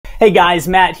Hey guys,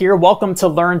 Matt here. Welcome to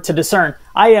Learn to Discern.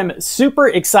 I am super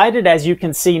excited. As you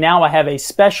can see now, I have a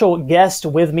special guest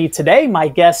with me today. My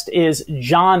guest is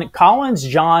John Collins.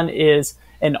 John is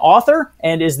an author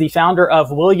and is the founder of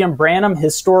William Branham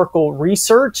Historical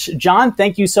Research. John,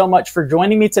 thank you so much for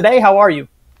joining me today. How are you?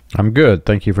 I'm good.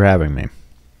 Thank you for having me.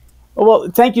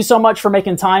 Well, thank you so much for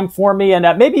making time for me. And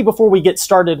maybe before we get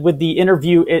started with the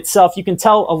interview itself, you can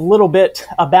tell a little bit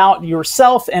about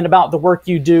yourself and about the work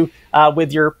you do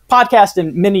with your podcast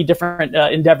and many different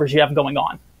endeavors you have going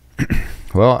on.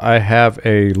 Well, I have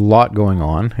a lot going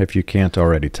on, if you can't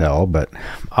already tell, but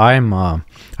I'm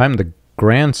the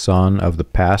grandson of the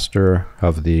pastor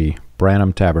of the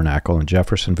Branham Tabernacle in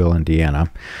Jeffersonville,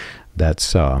 Indiana.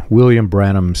 That's William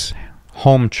Branham's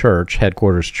home church,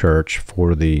 headquarters church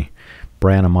for the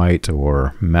Branhamite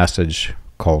or message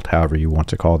cult, however you want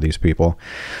to call these people,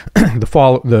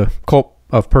 the cult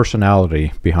of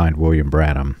personality behind William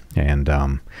Branham. And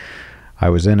I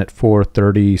was in it for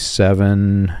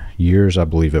 37 years, I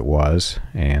believe it was,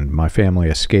 and my family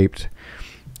escaped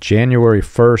January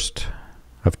 1st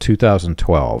of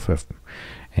 2012.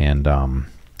 And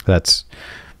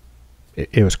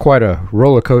it was quite a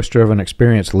roller coaster of an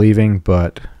experience leaving,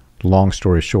 but long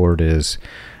story short is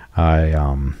I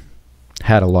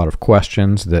had a lot of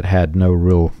questions that had no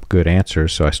real good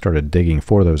answers, so I started digging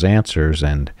for those answers,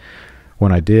 and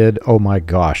when I did, oh my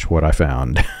gosh, what I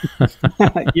found.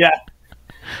 Yeah.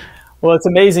 Well, it's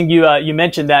amazing you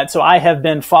mentioned that. So I have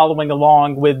been following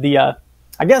along with the,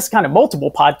 I guess, kind of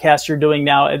multiple podcasts you're doing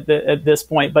now at this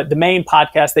point, but the main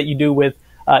podcast that you do with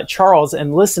Charles,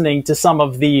 and listening to some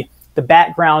of the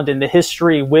background and the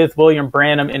history with William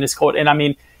Branham and his cult. And I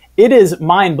mean, it is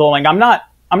mind-blowing.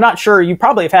 I'm not sure, you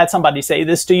probably have had somebody say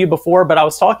this to you before, but I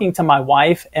was talking to my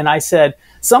wife and I said,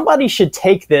 somebody should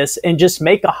take this and just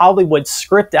make a Hollywood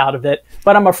script out of it.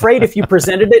 But I'm afraid if you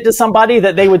presented it to somebody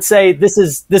that they would say, this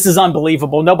is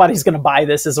unbelievable. Nobody's going to buy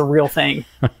this as a real thing.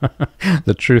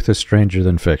 The truth is stranger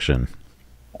than fiction.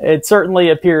 It certainly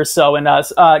appears so. And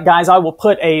guys, I will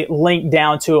put a link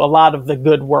down to a lot of the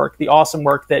good work, the awesome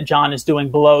work that John is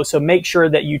doing below. So make sure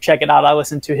that you check it out. I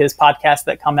listen to his podcasts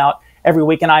that come out every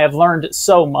week, and I have learned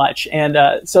so much. And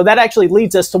so that actually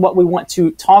leads us to what we want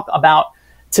to talk about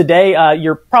today.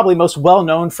 You're probably most well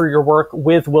known for your work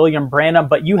with William Branham,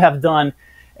 but you have done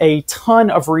a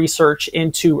ton of research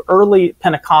into early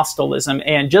Pentecostalism.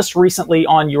 And just recently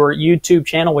on your YouTube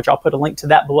channel, which I'll put a link to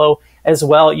that below as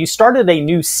well, you started a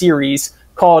new series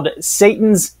called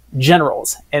Satan's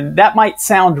Generals. And that might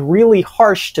sound really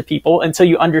harsh to people until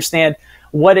you understand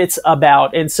what it's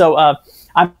about. And so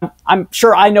I'm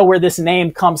sure I know where this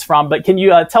name comes from, but can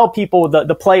you tell people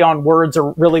the play on words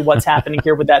or really what's happening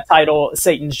here with that title,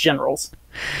 Satan's Generals?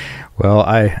 Well,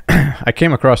 I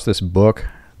came across this book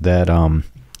that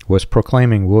was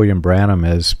proclaiming William Branham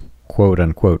as, quote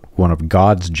unquote, one of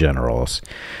God's generals.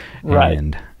 Right.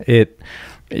 And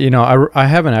I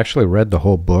haven't actually read the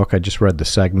whole book. I just read the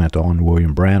segment on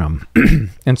William Branham.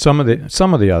 And some of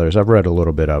the others, I've read a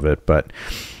little bit of it, but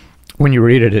when you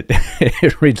read it,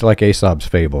 it reads like Aesop's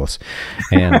fables.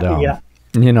 And, yeah.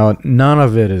 None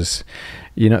of it is,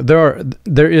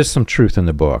 there is some truth in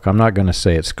the book. I'm not going to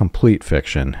say it's complete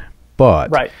fiction, but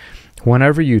right.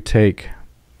 Whenever you take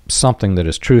something that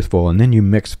is truthful and then you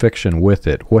mix fiction with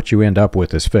it, what you end up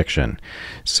with is fiction.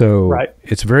 So right.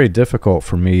 It's very difficult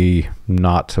for me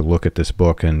not to look at this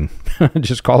book and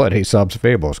just call it Aesop's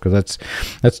fables, because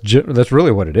that's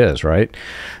really what it is, right?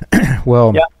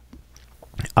 Well, yeah.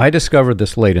 I discovered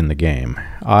this late in the game.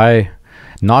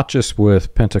 Not just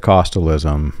with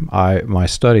Pentecostalism, my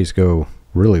studies go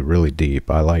really, really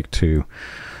deep. I like to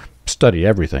study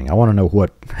everything. I want to know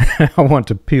I want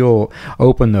to peel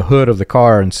open the hood of the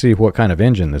car and see what kind of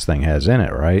engine this thing has in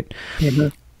it, right?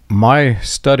 Mm-hmm. My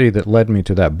study that led me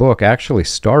to that book actually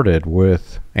started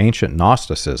with ancient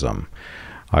Gnosticism.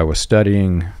 I was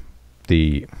studying how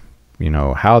the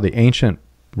ancient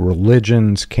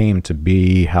religions came to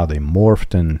be, how they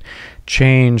morphed and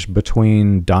changed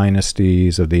between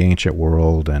dynasties of the ancient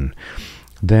world, and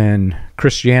then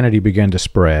Christianity began to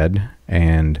spread,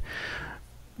 and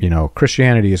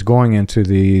Christianity is going into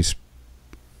these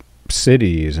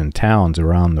cities and towns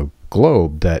around the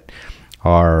globe that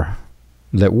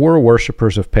were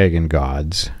worshipers of pagan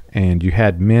gods, and you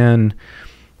had men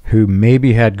who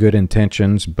maybe had good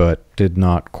intentions but did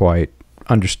not quite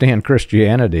understand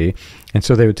Christianity, and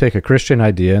so they would take a Christian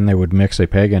idea and they would mix a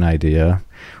pagan idea,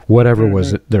 whatever mm-hmm.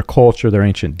 was their culture, their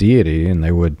ancient deity, and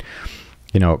they would,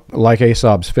 like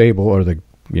Aesop's fable or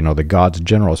the God's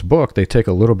Generals book, they take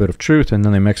a little bit of truth and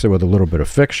then they mix it with a little bit of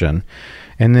fiction,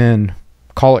 and then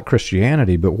call it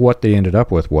Christianity, but what they ended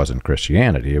up with wasn't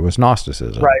Christianity, it was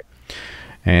Gnosticism. Right.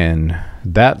 And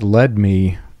that led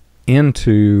me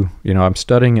into, I'm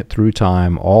studying it through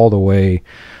time all the way,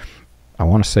 I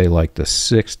want to say like the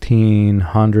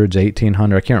 1600s,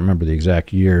 1800, I can't remember the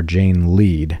exact year, Jane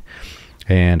Lead.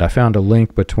 And I found a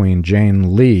link between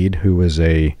Jane Lead, who was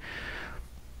a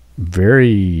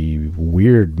very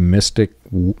weird mystic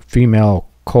female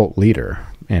cult leader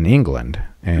in England,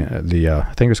 and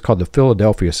I think it was called the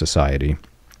Philadelphia Society.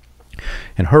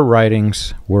 And her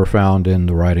writings were found in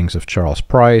the writings of Charles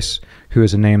Price, who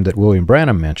is a name that William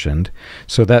Branham mentioned.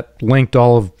 So that linked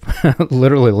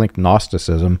literally linked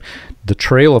Gnosticism, the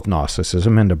trail of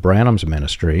Gnosticism, into Branham's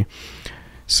ministry.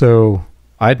 So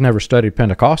I'd never studied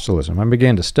Pentecostalism. I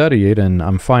began to study it, and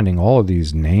I'm finding all of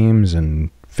these names and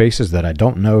faces that I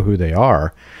don't know who they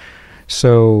are.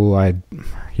 So I,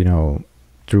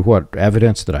 through what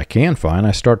evidence that I can find,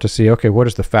 I start to see, okay, what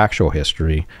is the factual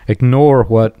history? Ignore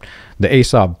what the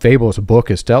Aesop Fables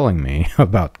book is telling me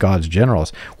about God's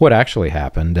generals, what actually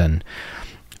happened. And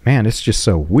man, it's just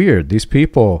so weird. These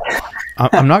people,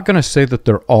 I'm not going to say that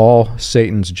they're all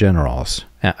Satan's generals.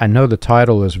 I know the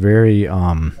title is very,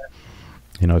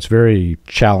 it's very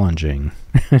challenging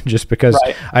just because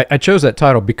I chose that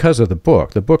title because of the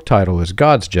book. The book title is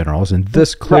God's Generals, and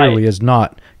this clearly is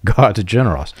not God's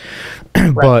generals.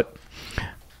 But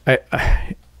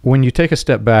when you take a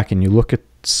step back and you look at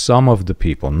some of the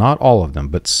people, not all of them,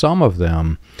 but some of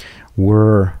them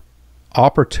were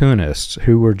opportunists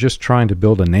who were just trying to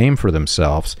build a name for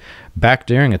themselves back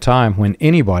during a time when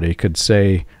anybody could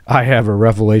say, I have a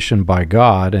revelation by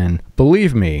God, and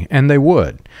believe me, and they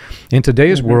would. In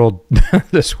today's world,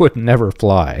 this would never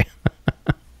fly.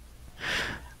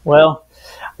 Well,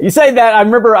 you say that, I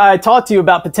remember I talked to you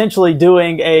about potentially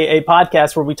doing a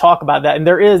podcast where we talk about that. And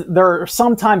there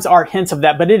sometimes are hints of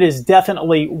that, but it is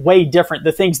definitely way different.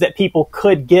 The things that people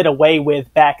could get away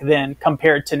with back then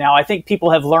compared to now. I think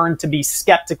people have learned to be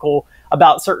skeptical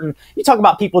about you talk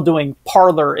about people doing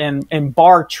parlor and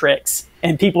bar tricks,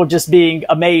 and people just being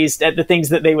amazed at the things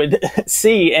that they would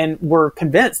see and were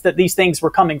convinced that these things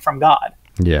were coming from God.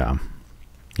 Yeah.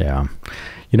 Yeah.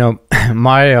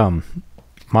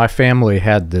 My family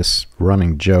had this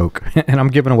running joke, and I'm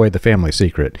giving away the family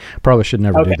secret. Probably should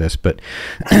never do this, but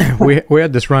we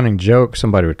had this running joke.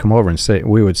 Somebody would come over and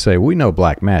we would say, we know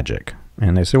black magic.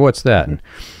 And they say, what's that? And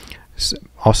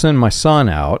I'll send my son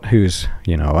out, who's,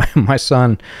 my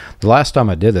son, the last time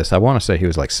I did this, I want to say he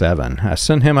was like 7. I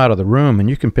send him out of the room, and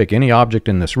you can pick any object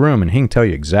in this room, and he can tell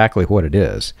you exactly what it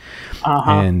is.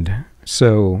 And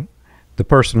so the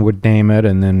person would name it,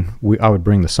 and then I would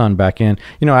bring the son back in.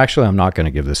 Actually, I'm not going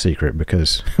to give the secret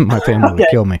because my family would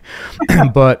kill me.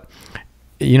 But,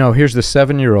 here's the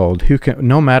 7-year-old who can,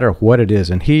 no matter what it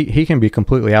is, and he can be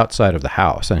completely outside of the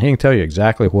house, and he can tell you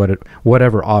exactly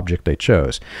whatever object they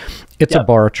chose. It's a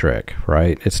bar trick,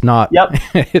 right? It's not.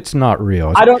 It's not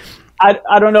real. I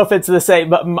don't know if it's the same,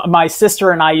 but my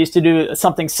sister and I used to do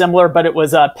something similar, but it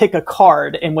was pick a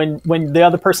card. And when the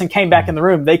other person came back in the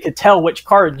room, they could tell which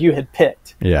card you had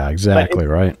picked. Yeah, exactly.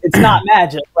 Right. It's not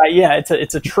magic, right? Yeah.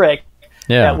 It's a trick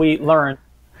that we learn.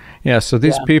 Yeah. So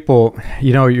these people,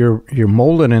 you're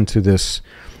molded into this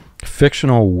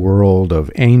fictional world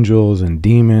of angels and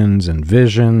demons and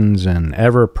visions and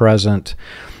ever present.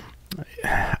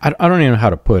 I don't even know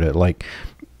how to put it. Like,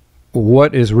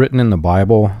 what is written in the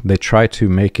Bible, they try to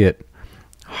make it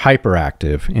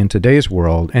hyperactive in today's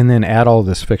world and then add all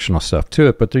this fictional stuff to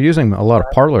it. But they're using a lot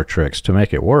of parlor tricks to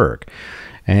make it work.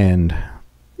 And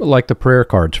like the prayer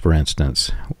cards, for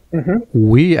instance,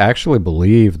 we actually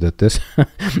believe that this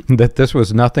that this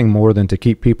was nothing more than to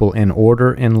keep people in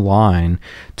order, in line,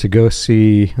 to go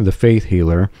see the faith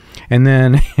healer. And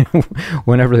then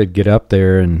whenever they'd get up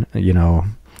there and,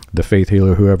 the faith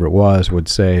healer, whoever it was, would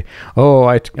say, oh,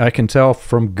 I can tell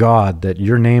from God that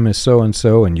your name is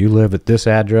so-and-so and you live at this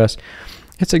address.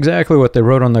 It's exactly what they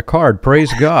wrote on the card.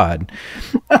 Praise God.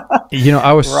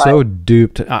 I was so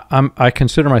duped. I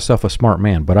consider myself a smart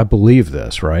man, but I believe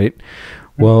this, right?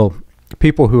 Well,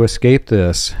 people who escape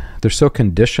this, they're so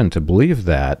conditioned to believe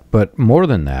that. But more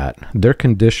than that, they're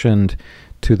conditioned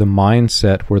to the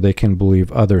mindset where they can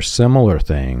believe other similar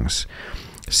things.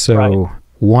 So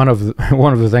one of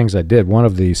the things I did, one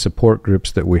of the support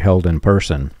groups that we held in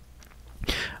person,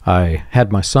 I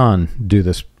had my son do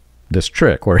this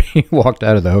trick where he walked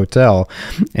out of the hotel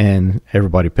and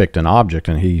everybody picked an object,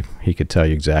 and he could tell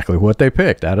you exactly what they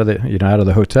picked out of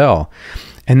the hotel.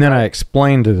 And then I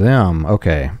explained to them,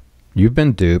 okay, you've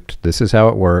been duped. This is how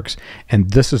it works, and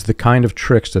this is the kind of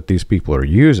tricks that these people are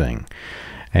using.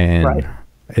 And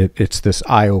it's this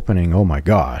eye-opening, oh my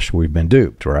gosh, we've been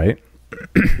duped, right?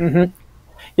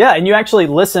 Yeah, and you actually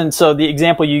listened. So the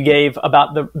example you gave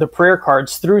about the prayer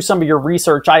cards, through some of your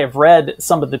research, I have read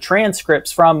some of the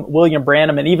transcripts from William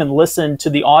Branham and even listened to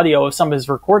the audio of some of his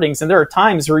recordings. And there are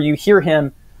times where you hear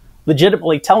him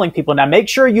legitimately telling people, now make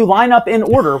sure you line up in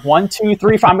order, 1, 2,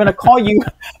 3, 4. I'm going to call you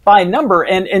by number.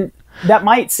 And that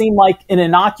might seem like an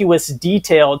innocuous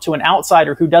detail to an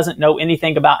outsider who doesn't know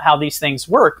anything about how these things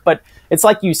work. But it's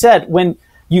like you said, when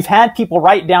you've had people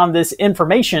write down this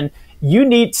information, you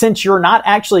need, since you're not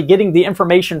actually getting the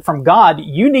information from God,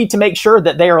 you need to make sure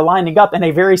that they are lining up in a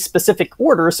very specific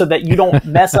order so that you don't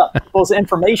mess up people's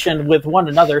information with one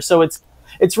another. So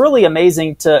it's really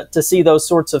amazing to see those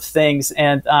sorts of things.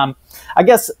 And I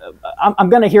guess I'm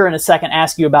going to here in a second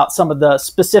ask you about some of the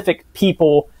specific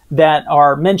people that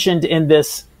are mentioned in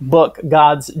this book,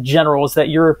 God's Generals, that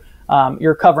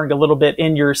you're covering a little bit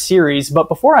in your series. But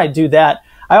before I do that,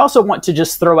 I also want to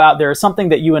just throw out there something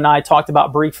that you and I talked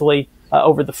about briefly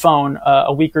over the phone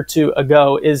a week or two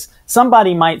ago. Is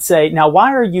somebody might say, now,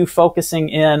 why are you focusing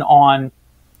in on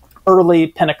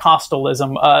early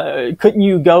Pentecostalism? Couldn't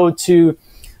you go to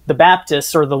the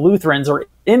Baptists or the Lutherans or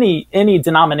any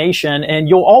denomination, and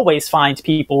you'll always find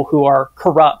people who are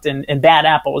corrupt and bad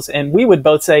apples? And we would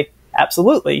both say,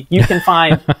 absolutely, you can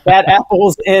find bad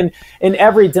apples in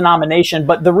every denomination.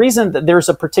 But the reason that there's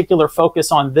a particular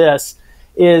focus on this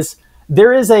is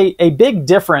there is a big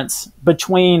difference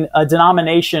between a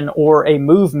denomination or a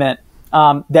movement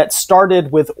that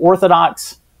started with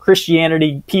Orthodox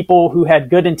Christianity, people who had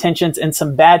good intentions, and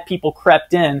some bad people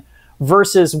crept in,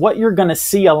 versus what you're going to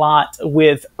see a lot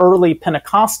with early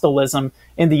Pentecostalism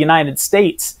in the United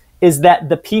States, is that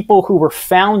the people who were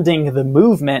founding the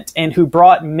movement and who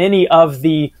brought many of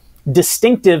the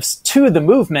distinctives to the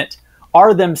movement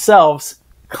are themselves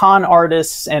con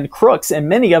artists and crooks, and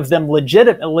many of them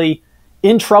legitimately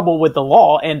in trouble with the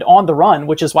law and on the run,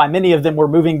 which is why many of them were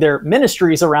moving their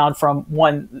ministries around from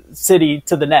one city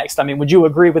to the next. I mean, would you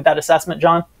agree with that assessment,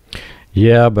 John?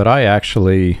 Yeah, but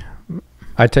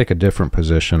I take a different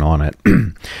position on it.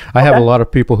 I have a lot of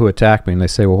people who attack me, and they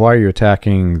say, well, why are you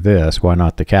attacking this? Why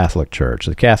not the Catholic Church?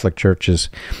 The Catholic Church is,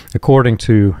 according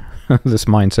to this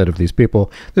mindset of these people,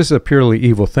 this is a purely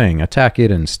evil thing. Attack it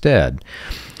instead.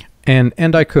 And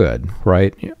I could,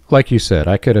 right? Like you said,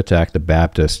 I could attack the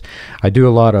Baptists. I do a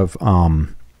lot of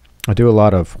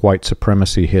white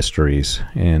supremacy histories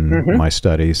in my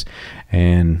studies,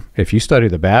 and if you study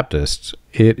the Baptists,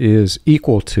 it is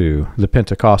equal to the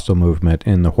Pentecostal movement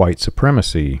in the white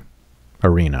supremacy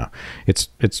arena. It's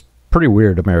pretty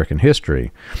weird American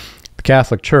history. The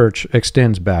Catholic Church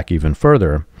extends back even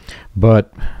further,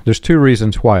 but there's two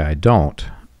reasons why I don't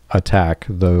attack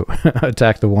the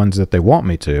ones that they want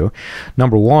me to.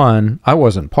 Number one, I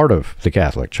wasn't part of the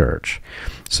Catholic Church,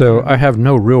 so I have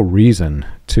no real reason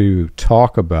to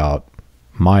talk about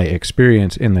my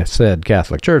experience in the said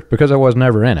Catholic Church because I was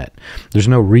never in it. There's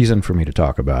no reason for me to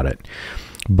talk about it.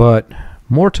 But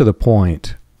more to the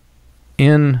point,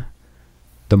 in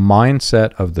the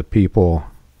mindset of the people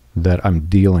that I'm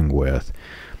dealing with,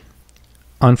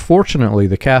 unfortunately,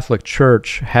 the Catholic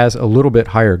Church has a little bit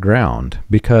higher ground,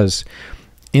 because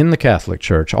in the Catholic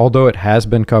Church, although it has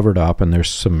been covered up and there's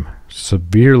some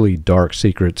severely dark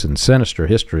secrets and sinister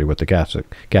history with the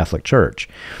Catholic Church,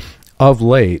 of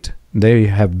late, they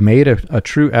have made a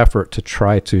true effort to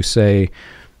try to say,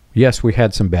 yes, we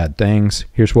had some bad things,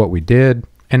 here's what we did,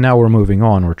 and now we're moving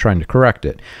on, we're trying to correct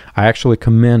it. I actually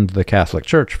commend the Catholic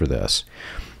Church for this.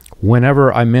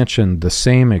 Whenever I mention the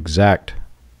same exact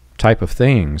type of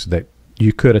things that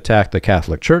you could attack the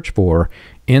Catholic Church for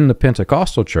in the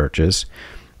Pentecostal churches,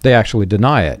 they actually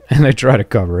deny it and they try to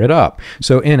cover it up.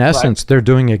 So in essence, they're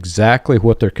doing exactly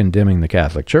what they're condemning the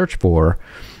Catholic Church for,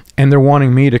 and they're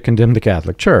wanting me to condemn the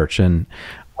Catholic Church. And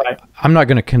I'm not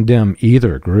going to condemn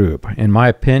either group. In my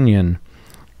opinion,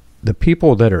 the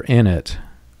people that are in it,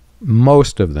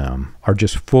 most of them are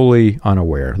just fully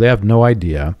unaware. They have no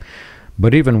idea.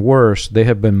 But even worse, they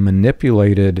have been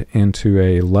manipulated into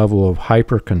a level of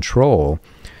hyper-control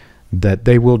that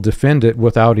they will defend it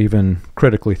without even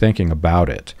critically thinking about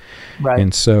it.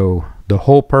 And so the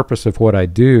whole purpose of what I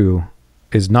do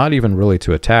is not even really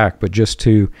to attack, but just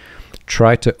to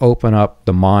try to open up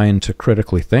the mind to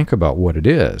critically think about what it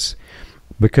is.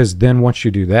 Because then once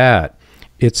you do that,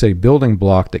 it's a building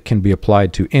block that can be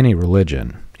applied to any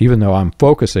religion. Even though I'm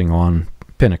focusing on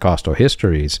Pentecostal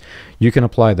histories, you can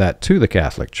apply that to the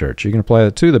Catholic Church. You can apply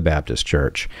that to the Baptist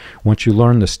Church once you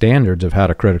learn the standards of how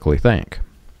to critically think.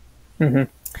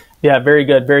 Yeah, very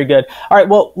good, very good. All right,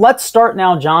 well, let's start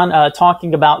now, John,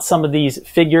 talking about some of these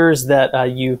figures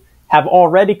that you have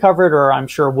already covered, or I'm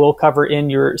sure will cover in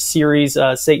your series,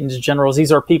 Satan's Generals.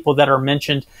 These are people that are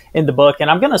mentioned in the book, and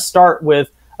I'm going to start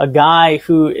with a guy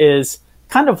who is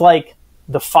kind of like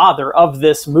the father of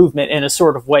this movement in a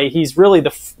sort of way. He's really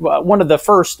one of the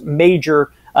first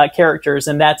major characters,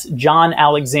 and that's John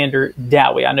Alexander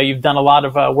Dowie. I know you've done a lot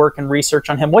of work and research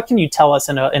on him. What can you tell us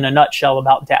in a nutshell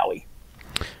about Dowie?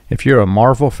 If you're a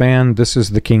Marvel fan, this is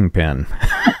the Kingpin.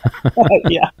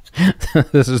 Yeah.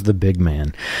 This is the big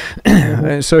man.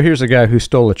 So here's a guy who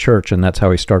stole a church, and that's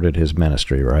how he started his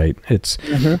ministry, right?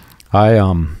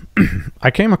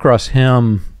 I came across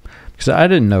him because I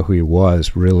didn't know who he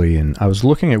was really, and I was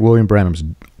looking at William Branham's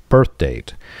birth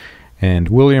date. And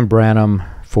William Branham,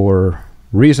 for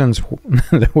reasons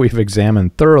that we've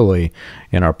examined thoroughly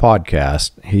in our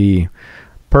podcast, he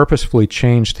purposefully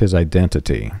changed his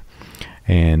identity.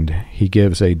 And he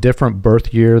gives a different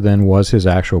birth year than was his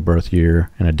actual birth year,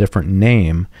 and a different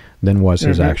name than was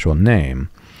his actual name.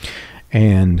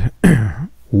 And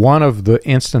one of the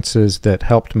instances that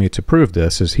helped me to prove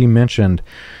this is he mentioned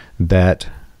that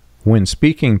when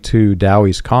speaking to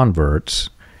Dowie's converts,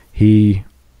 he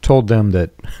told them that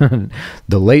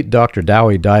the late Dr.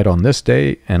 Dowie died on this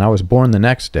day, and I was born the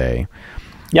next day.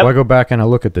 Yep. Well, I go back and I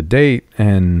look at the date,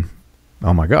 and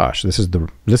oh my gosh, this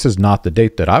is not the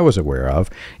date that I was aware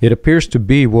of. It appears to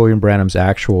be William Branham's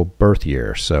actual birth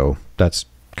year, so that's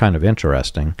kind of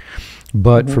interesting.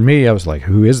 But for me, I was like,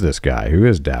 who is this guy? Who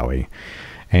is Dowie?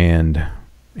 And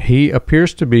he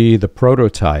appears to be the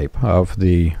prototype of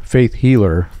the faith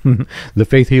healer, the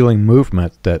faith healing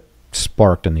movement that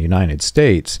sparked in the United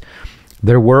States.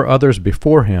 There were others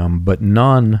before him, but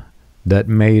none that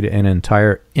made an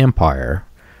entire empire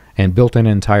and built an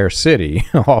entire city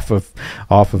off of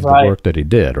the work that he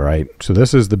did, right? So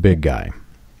this is the big guy.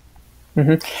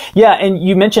 Yeah, and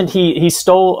you mentioned he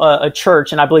stole a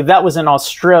church, and I believe that was in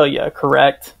Australia,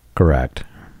 correct? Correct.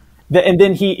 And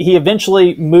then he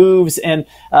eventually moves, and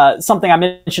something I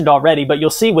mentioned already, but you'll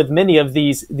see with many of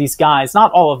these guys,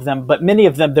 not all of them, but many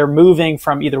of them, they're moving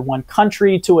from either one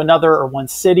country to another, or one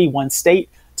city, one state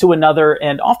to another,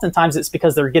 and oftentimes it's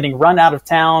because they're getting run out of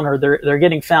town, or they're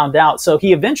getting found out. So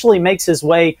he eventually makes his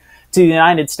way to the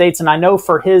United States, and I know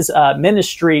for his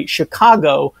ministry,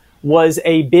 Chicago was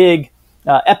a big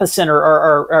epicenter,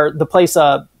 or the place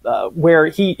where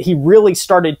he really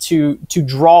started to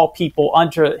draw people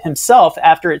unto himself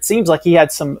after it seems like he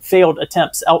had some failed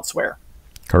attempts elsewhere.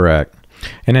 Correct.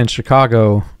 And in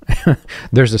Chicago,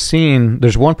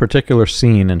 there's one particular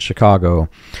scene in Chicago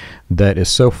that is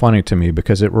so funny to me,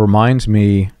 because it reminds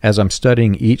me, as I'm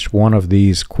studying each one of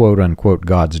these quote-unquote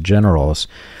God's generals,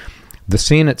 the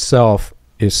scene itself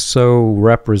is so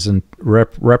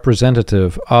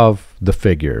representative of the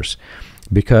figures,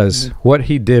 because what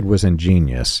he did was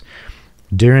ingenious.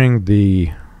 During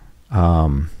the,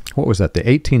 what was that, the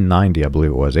 1890, I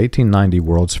believe it was, 1890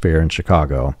 World's Fair in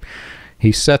Chicago,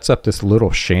 he sets up this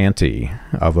little shanty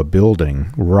of a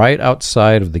building right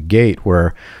outside of the gate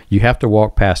where you have to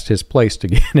walk past his place to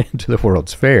get into the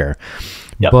World's Fair.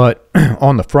 Yep. But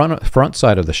on the front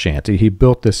side of the shanty, he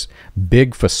built this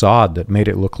big facade that made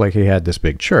it look like he had this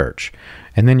big church.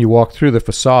 And then you walk through the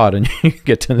facade and you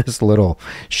get to this little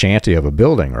shanty of a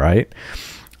building, right?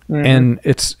 And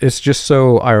it's just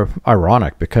so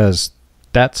ironic, because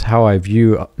that's how I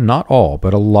view, not all,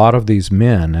 but a lot of these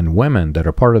men and women that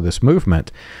are part of this movement.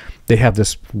 They have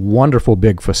this wonderful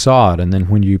big facade, and then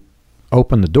when you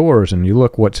open the doors and you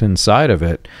look what's inside of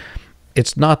it,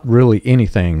 it's not really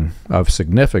anything of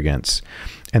significance.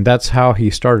 And that's how he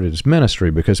started his ministry,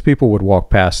 because people would walk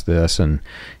past this, and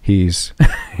he's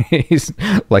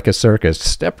like a circus.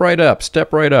 Step right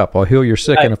up, I'll heal your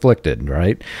sick and afflicted,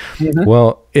 right?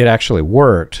 Well, it actually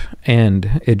worked,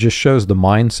 and it just shows the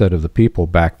mindset of the people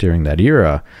back during that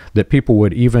era, that people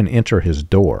would even enter his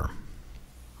door.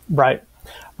 Right.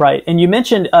 And you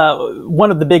mentioned one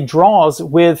of the big draws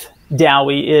with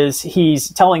Dowie is he's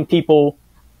telling people,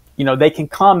 they can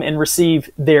come and receive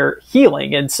their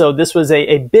healing. And so this was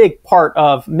a big part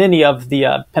of many of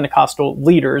the Pentecostal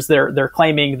leaders. They're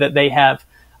claiming that they have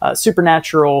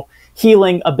supernatural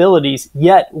healing abilities.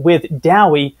 Yet with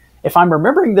Dowie, if I'm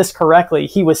remembering this correctly,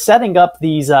 he was setting up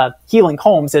these healing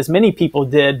homes, as many people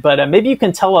did. But maybe you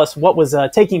can tell us what was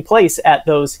taking place at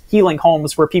those healing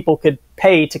homes where people could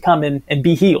pay to come in and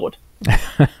be healed.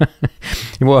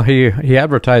 Well, he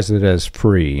advertised it as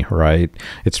free, right?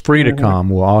 It's free to come.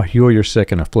 Well, I'll heal your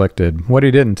sick and afflicted. What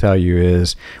he didn't tell you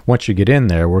is, once you get in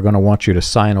there, we're going to want you to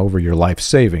sign over your life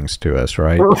savings to us,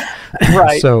 right?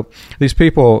 Right. So these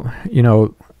people,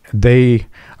 they,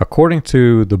 according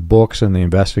to the books and the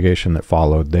investigation that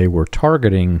followed, they were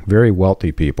targeting very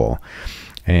wealthy people.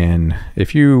 And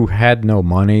if you had no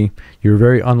money, you're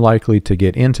very unlikely to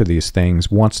get into these things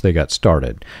once they got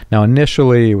started. Now,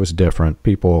 initially, it was different.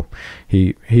 People,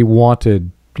 he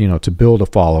wanted to build a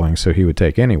following, so he would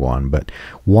take anyone. But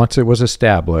once it was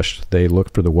established, they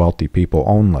looked for the wealthy people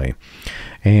only.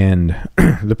 And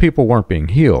the people weren't being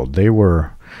healed. They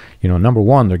were, number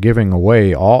one, they're giving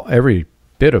away every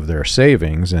bit of their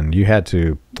savings, and you had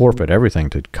to forfeit everything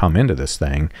to come into this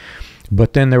thing.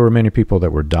 But then there were many people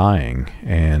that were dying,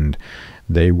 and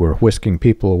they were whisking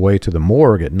people away to the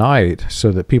morgue at night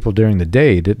so that people during the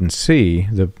day didn't see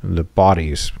the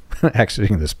bodies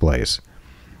exiting this place.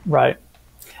 Right.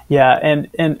 Yeah.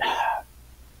 And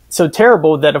so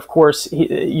terrible that, of course,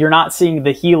 you're not seeing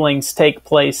the healings take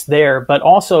place there, but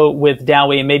also with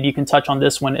Dowie, and maybe you can touch on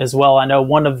this one as well. I know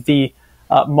one of the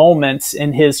moments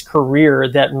in his career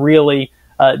that really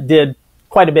did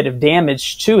quite a bit of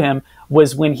damage to him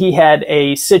was when he had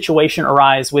a situation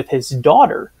arise with his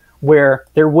daughter, where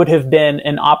there would have been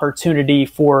an opportunity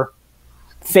for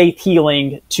faith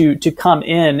healing to come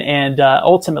in, and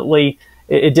ultimately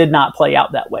it did not play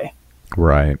out that way.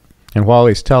 Right. And while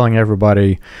he's telling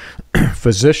everybody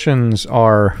physicians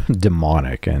are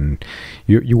demonic, and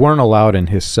you weren't allowed in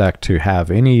his sect to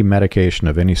have any medication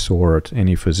of any sort,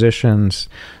 any physicians,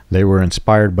 they were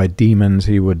inspired by demons,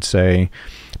 he would say.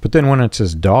 But then when it's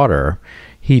his daughter,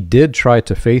 he did try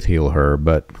to faith heal her,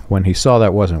 but when he saw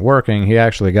that wasn't working, he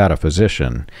actually got a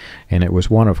physician, and it was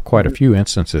one of quite a few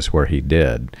instances where he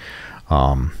did.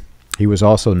 He was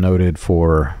also noted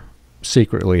for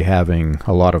secretly having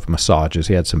a lot of massages.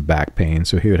 He had some back pain,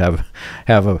 so he would have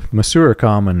a masseur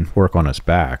come and work on his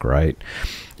back, right?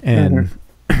 And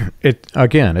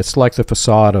it's like the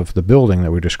facade of the building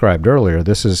that we described earlier.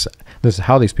 This is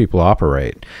how these people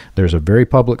operate. There's a very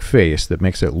public face that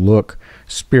makes it look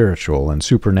spiritual and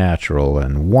supernatural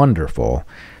and wonderful,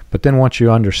 but then once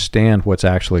you understand what's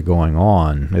actually going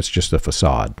on, it's just a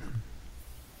facade.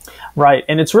 Right.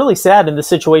 And it's really sad in the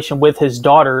situation with his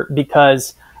daughter,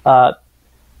 because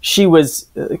she was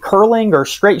curling or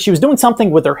straight. She was doing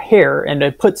something with her hair, and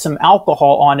they put some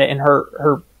alcohol on it, and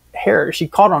her hair, she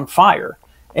caught on fire.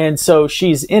 And so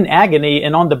she's in agony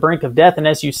and on the brink of death. And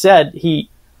as you said, he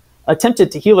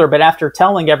attempted to heal her, but after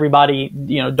telling everybody,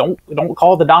 don't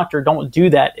call the doctor, don't do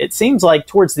that, it seems like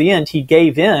towards the end he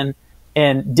gave in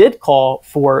and did call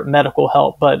for medical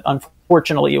help. But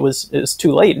unfortunately, it was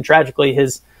too late, and tragically,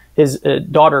 his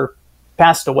daughter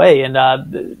passed away. And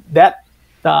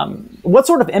what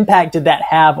sort of impact did that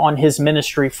have on his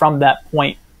ministry from that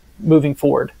point moving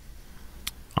forward?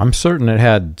 I'm certain it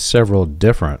had several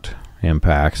different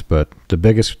impacts, but the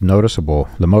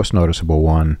most noticeable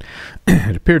one,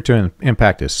 it appeared to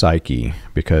impact his psyche,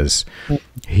 because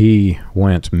he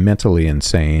went mentally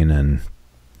insane and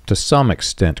to some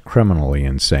extent criminally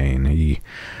insane.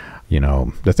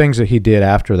 The things that he did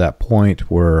after that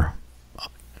point were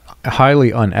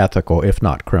highly unethical, if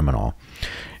not criminal.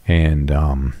 And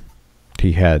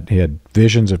he had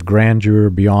visions of grandeur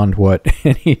beyond what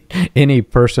any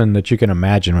person that you can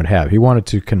imagine would have. He wanted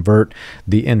to convert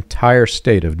the entire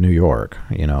state of New York.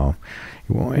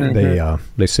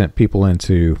 They sent people in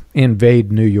to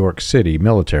invade New York City,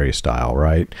 military style,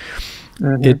 right?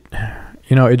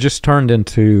 It just turned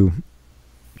into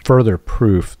further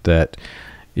proof that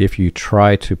if you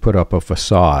try to put up a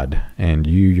facade and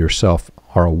you yourself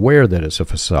are aware that it's a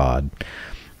facade,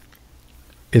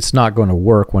 it's not going to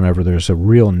work whenever there's a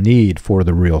real need for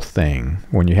the real thing,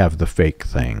 when you have the fake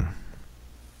thing.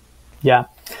 Yeah,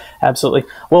 absolutely.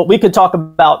 Well, we could talk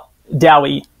about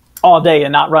Dowie all day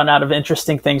and not run out of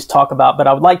interesting things to talk about, but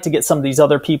I would like to get some of these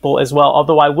other people as well,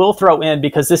 although I will throw in,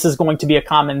 because this is going to be a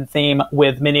common theme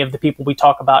with many of the people we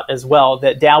talk about as well,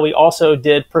 that Dowie also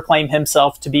did proclaim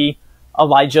himself to be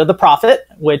Elijah the prophet,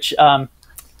 which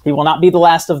he will not be the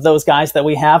last of those guys that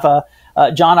we have.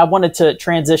 John, I wanted to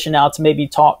transition now to maybe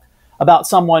talk about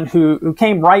someone who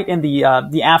came right in the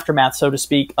aftermath, so to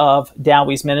speak, of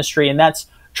Dowie's ministry, and that's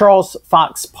Charles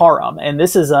Fox Parham. And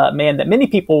this is a man that many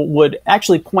people would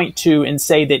actually point to and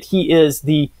say that he is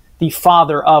the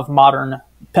father of modern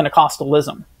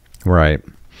Pentecostalism. Right.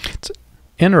 It's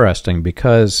interesting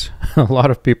because a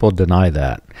lot of people deny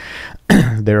that.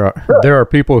 There are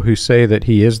people who say that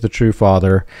he is the true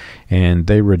father, and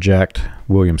they reject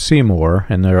William Seymour,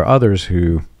 and there are others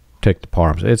who take the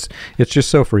Parhams. It's just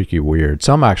so freaky weird.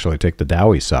 Some actually take the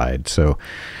Dowie side. So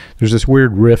there's this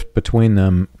weird rift between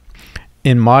them.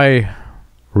 In my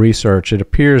research, it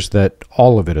appears that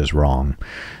all of it is wrong.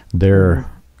 The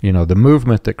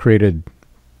movement that created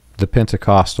the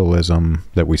Pentecostalism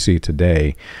that we see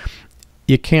today,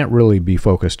 it can't really be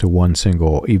focused to one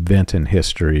single event in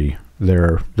history.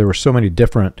 There were so many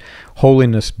different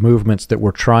holiness movements that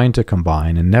were trying to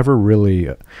combine and never really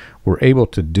were able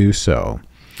to do so.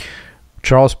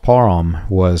 Charles Parham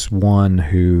was one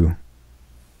who,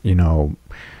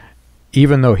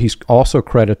 even though he's also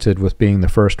credited with being the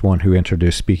first one who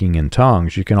introduced speaking in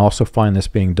tongues, you can also find this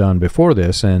being done before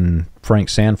this in Frank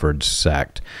Sanford's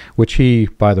sect, which he,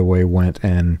 by the way, went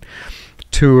and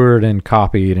toured and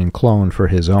copied and cloned for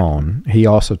his own. He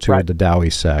also toured the Dowie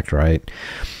sect, right?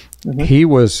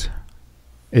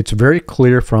 It's very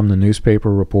clear from the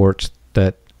newspaper reports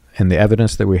that, and the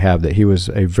evidence that we have, that he was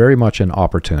very much an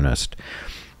opportunist.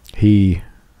 He,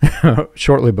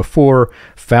 shortly before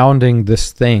founding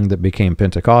this thing that became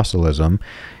Pentecostalism,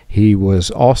 he was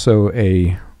also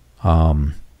a, I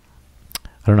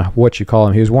don't know what you call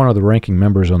him. He was one of the ranking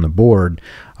members on the board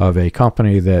of a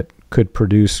company that could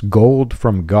produce gold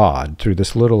from God through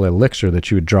this little elixir that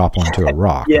you would drop onto a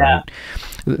rock. Right?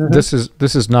 This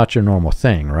is not your normal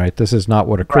thing, right? This is not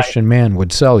what a Christian man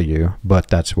would sell you, but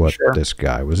that's what this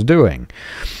guy was doing.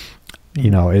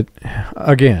 You know, it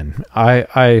again,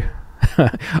 I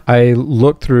I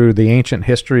look through the ancient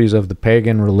histories of the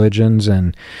pagan religions,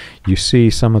 and you see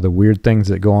some of the weird things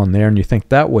that go on there, and you think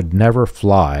that would never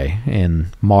fly in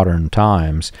modern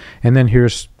times. And then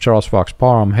here's Charles Fox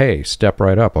Parham, hey, step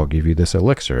right up, I'll give you this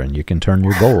elixir, and you can turn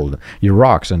your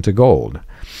rocks into gold.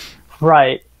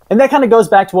 Right. And that kind of goes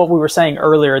back to what we were saying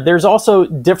earlier. There's also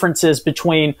differences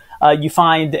between you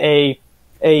find a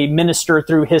minister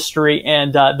through history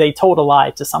and they told a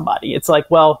lie to somebody. It's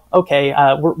like, well, okay,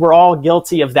 we're all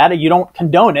guilty of that. You don't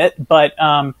condone it, but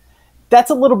that's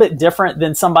a little bit different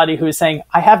than somebody who is saying,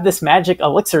 I have this magic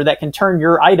elixir that can turn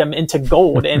your item into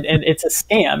gold, and it's a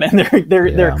scam. And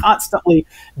they're constantly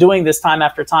doing this time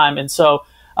after time. And so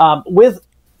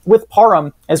with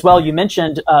Parham as well, you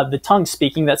mentioned the tongue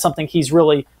speaking. That's something he's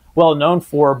really well known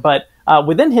for, but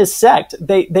within his sect,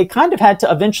 they kind of had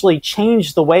to eventually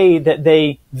change the way that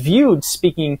they viewed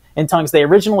speaking in tongues. They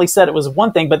originally said it was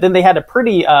one thing, but then they had a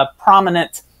pretty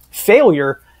prominent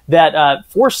failure that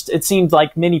forced, it seemed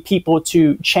like, many people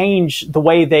to change the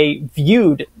way they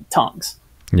viewed tongues.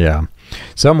 Yeah.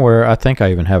 Somewhere, I think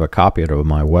I even have a copy of it on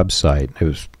my website. It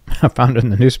was, I found it in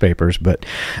the newspapers, but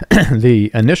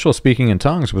the initial speaking in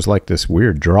tongues was like this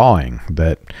weird drawing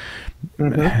that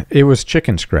it was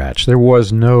chicken scratch. There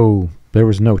was no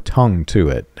tongue to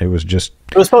it. It was just...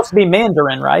 It was supposed to be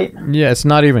Mandarin, right? Yeah, it's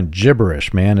not even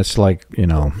gibberish, man. It's like, you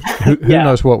know, who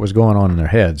knows what was going on in their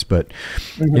heads. But,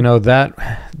 you know,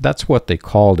 that's what they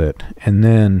called it. And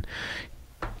then,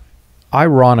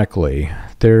 ironically,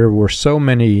 there were so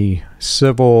many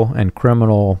civil and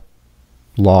criminal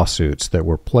lawsuits that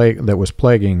was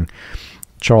plaguing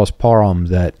Charles Parham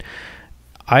that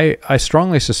I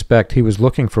strongly suspect he was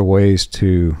looking for ways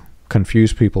to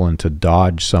confuse people and to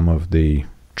dodge some of the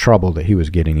trouble that he was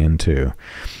getting into.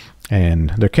 And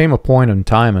there came a point in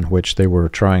time in which they were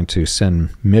trying to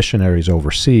send missionaries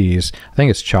overseas. I think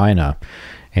it's China.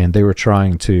 And they were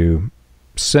trying to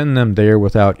send them there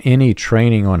without any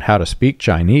training on how to speak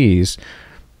Chinese,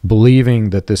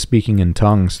 believing that this speaking in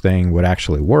tongues thing would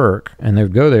actually work. And they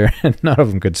would go there and none of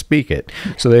them could speak it.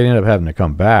 So they ended up having to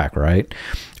come back, right?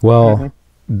 Well,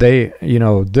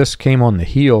 this came on the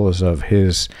heels of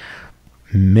his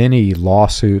many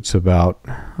lawsuits about,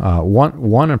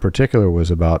 one in particular was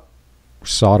about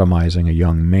sodomizing a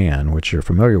young man, which you're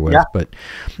familiar with. But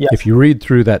if you read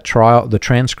through that trial, the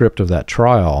transcript of that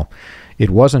trial, it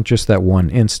wasn't just that one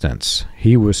instance.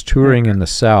 He was touring in the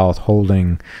South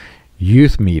holding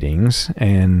youth meetings,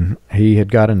 and he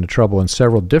had got into trouble in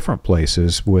several different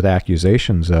places with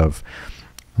accusations of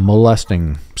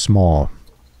molesting small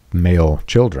male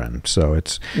children. So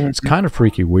it's kind of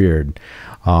freaky weird.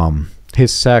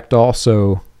 His sect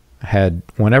also had,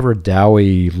 whenever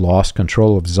Dowie lost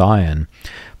control of Zion,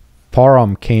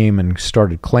 Parham came and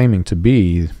started claiming to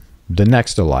be the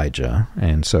next Elijah.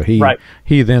 And so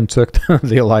he then took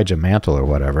the Elijah mantle or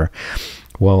whatever.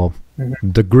 Well,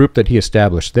 the group that he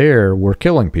established there were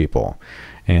killing people.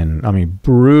 And, I mean,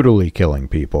 brutally killing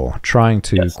people, trying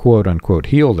to, quote unquote,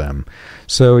 heal them.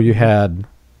 So you had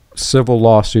civil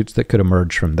lawsuits that could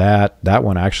emerge from that. That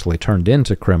one actually turned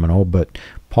into criminal, but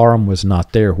Parham was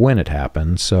not there when it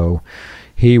happened, so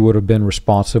he would have been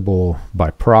responsible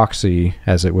by proxy,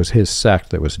 as it was his sect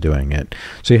that was doing it.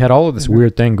 So you had all of this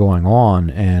weird thing going on,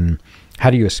 and how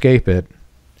do you escape it?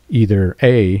 Either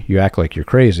A, you act like you're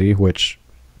crazy, which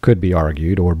could be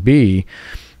argued, or B,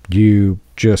 you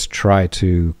just try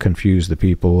to confuse the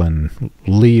people and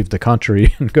leave the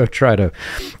country and go try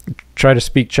to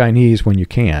speak Chinese when you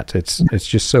can't. It's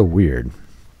just so weird.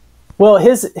 Well,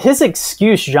 his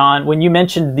excuse, John, when you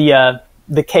mentioned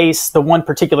the case, the one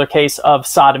particular case of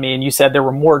sodomy, and you said there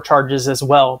were more charges as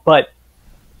well, but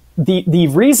the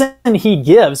reason he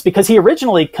gives, because he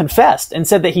originally confessed and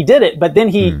said that he did it, but then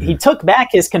he took back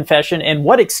his confession. And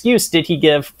what excuse did he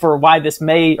give for why this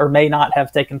may or may not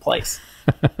have taken place?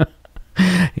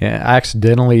 Yeah, I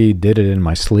accidentally did it in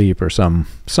my sleep, or some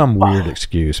weird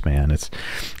excuse, man.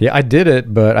 I did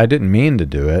it, but I didn't mean to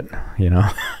do it, you know?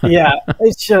 Yeah,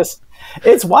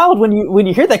 it's wild when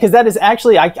you hear that, because that is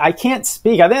actually, I can't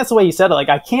speak. I think that's the way you said it. Like,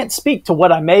 I can't speak to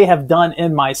what I may have done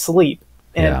in my sleep.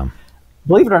 And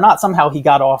believe it or not, somehow he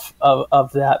got off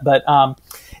of that. But I'm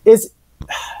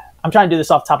trying to do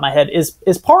this off the top of my head.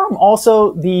 Is Parham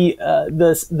also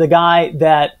the guy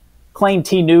that claimed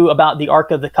he knew about the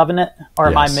Ark of the Covenant, or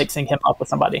am I mixing him up with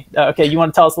somebody? Okay, you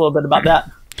want to tell us a little bit about that?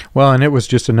 Well, and it was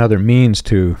just another means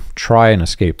to try and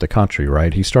escape the country,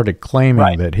 right? He started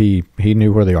claiming that he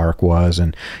knew where the Ark was,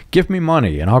 and give me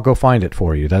money and I'll go find it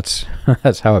for you. That's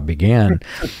how it began.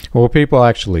 Well, people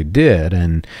actually did,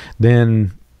 and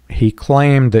then he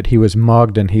claimed that he was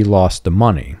mugged and he lost the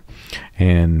money.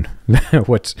 And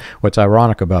what's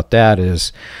ironic about that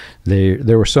is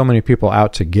there were so many people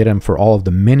out to get him for all of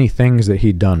the many things that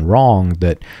he'd done wrong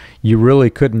that you really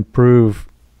couldn't prove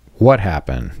what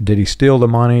happened. Did he steal the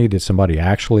money? Did somebody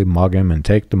actually mug him and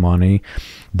take the money?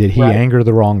 Did he anger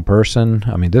the wrong person?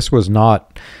 I mean, this was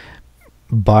not,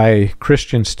 by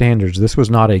Christian standards, this was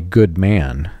not a good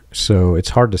man. So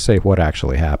it's hard to say what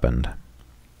actually happened.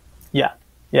 Yeah.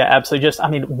 Yeah, absolutely. Just, I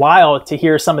mean, wild to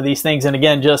hear some of these things. And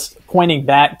again, just pointing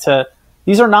back to,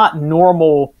 these are not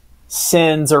normal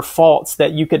sins or faults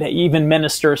that you could, even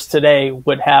ministers today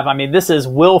would have. I mean, this is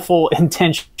willful,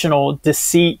 intentional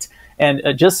deceit, and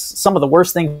just some of the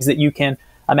worst things that you can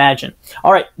imagine.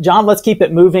 All right, John, let's keep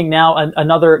it moving now.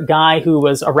 Another guy who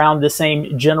was around the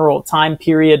same general time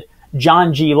period,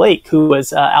 John G. Lake, who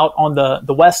was out on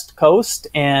the West Coast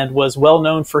and was well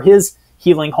known for his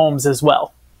healing homes as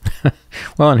well.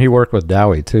 Well, and he worked with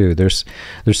Dowie too. There's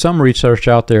some research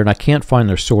out there, and I can't find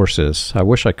their sources. I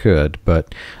wish I could,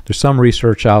 but there's some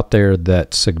research out there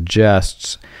that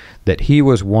suggests that he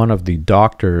was one of the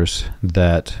doctors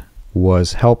that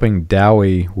was helping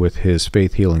Dowie with his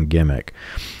faith healing gimmick.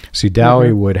 See,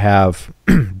 Dowie would have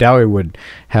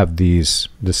this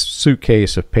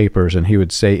suitcase of papers, and he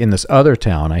would say, in this other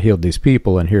town, I healed these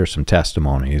people, and here are some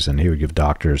testimonies, and he would give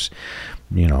doctors,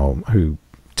 you know, who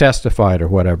testified or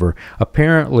whatever.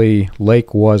 Apparently,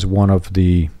 Lake was one of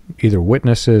the either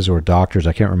witnesses or doctors.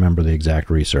 I can't remember the exact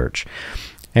research,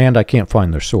 and I can't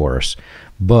find their source.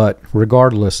 But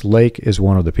regardless, Lake is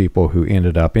one of the people who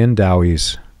ended up in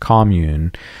Dowie's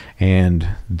commune, and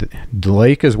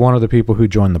Lake is one of the people who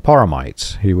joined the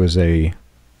Parhamites. He was a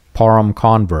Parham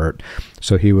convert,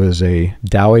 so he was a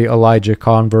Dowie Elijah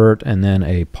convert and then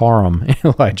a Parham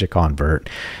Elijah convert.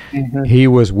 He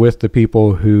was with the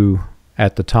people who,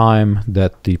 at the time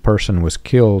that the person was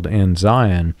killed in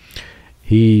Zion,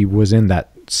 he was in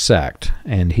that sect.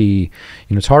 And he,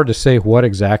 you know, it's hard to say what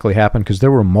exactly happened because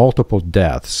there were multiple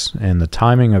deaths, and the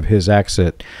timing of his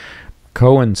exit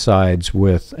coincides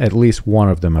with at least one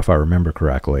of them, if I remember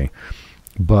correctly.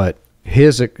 But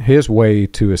his way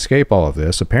to escape all of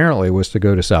this apparently was to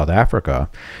go to South Africa,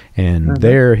 and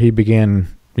there he began.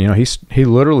 You know, he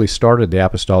literally started the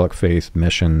apostolic faith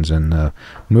missions and the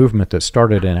movement that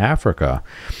started in Africa.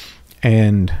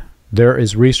 And there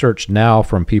is research now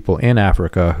from people in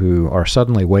Africa who are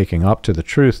suddenly waking up to the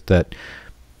truth that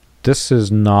this is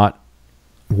not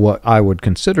what I would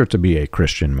consider to be a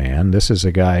Christian man. This is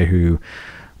a guy who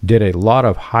did a lot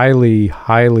of highly,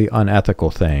 highly unethical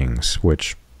things,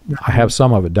 which I have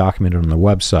some of it documented on the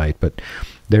website, but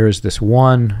there is this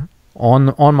one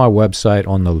on my website,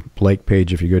 on the Lake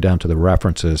page, if you go down to the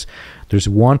references, there's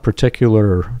one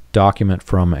particular document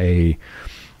from a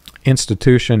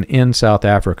institution in South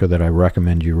Africa that I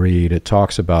recommend you read. It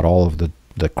talks about all of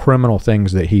the criminal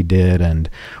things that he did and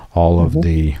all of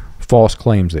the false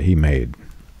claims that he made.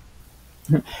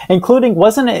 Including,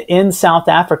 wasn't it in South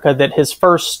Africa that his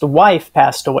first wife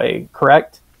passed away,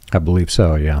 correct? I believe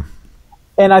so, yeah.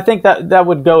 And I think that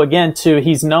would go again to,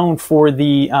 he's known for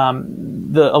the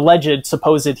alleged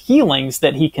supposed healings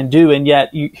that he can do, and yet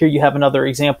here you have another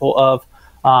example of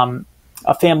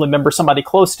a family member, somebody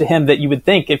close to him, that you would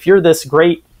think, if you're this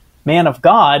great man of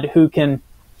God who can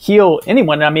heal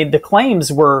anyone. I mean, the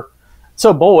claims were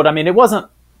so bold. I mean, it wasn't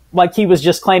like he was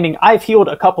just claiming, I've healed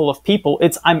a couple of people.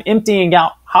 It's, I'm emptying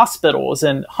out hospitals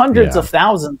and hundreds of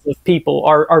thousands of people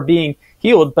are being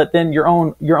healed. But then your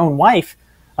own wife,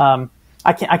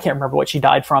 I can't remember what she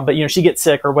died from, but, you know, she gets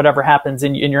sick or whatever happens,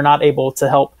 and you're not able to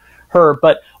help her.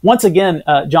 But once again,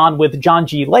 John, with John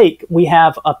G. Lake, we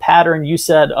have a pattern, you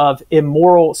said, of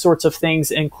immoral sorts of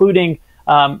things, including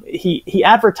he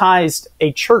advertised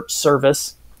a church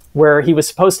service where he was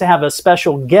supposed to have a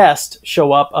special guest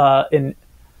show up, in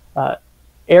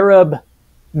Arab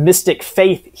mystic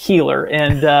faith healer.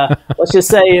 And let's just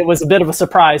say it was a bit of a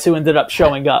surprise who ended up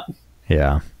showing up.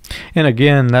 Yeah. And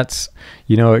again, that's,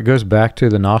 it goes back to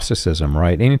the Gnosticism,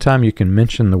 right? Anytime you can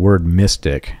mention the word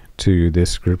mystic to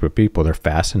this group of people, they're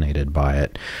fascinated by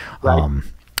it. Right.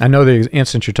 I know the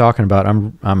instance you're talking about.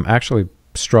 I'm actually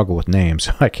struggle with names,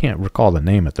 so I can't recall the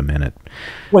name at the minute.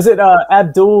 Was it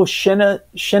Abdul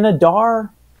Shinadar?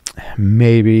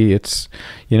 Maybe it's,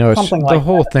 it's Something the like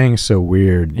whole that. thing's so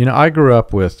weird. I grew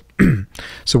up with,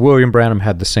 so William Branham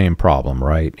had the same problem,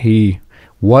 right? He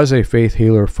was a faith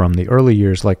healer from the early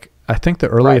years. Like, I think the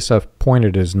earliest I've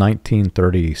pointed is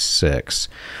 1936.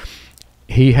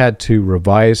 He had to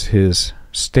revise his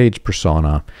stage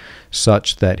persona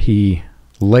such that he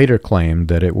later claimed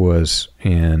that it was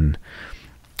in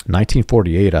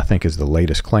 1948, I think, is the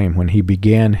latest claim, when he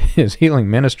began his healing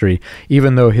ministry,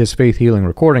 even though his faith healing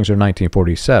recordings are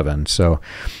 1947. So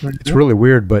it's really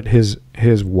weird. But his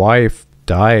wife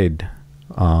died,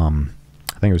 I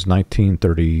think it was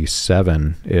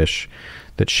 1937-ish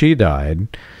that she died.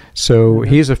 So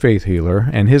he's a faith healer,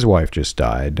 and his wife just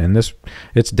died. And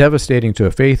it's devastating to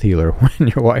a faith healer when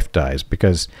your wife dies,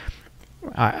 because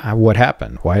what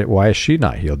happened? Why is she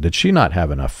not healed? Did she not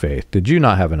have enough faith? Did you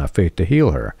not have enough faith to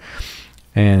heal her?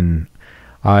 And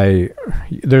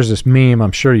there's this meme,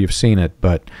 I'm sure you've seen it,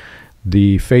 but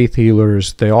the faith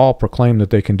healers, they all proclaim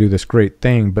that they can do this great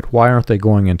thing, but why aren't they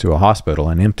going into a hospital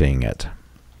and emptying it?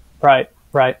 Right.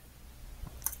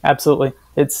 Absolutely.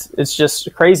 It's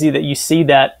just crazy that you see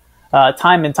that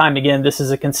time and time again. This is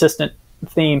a consistent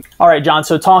theme. All right, John.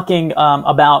 So talking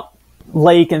about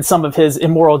Lake and some of his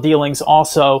immoral dealings,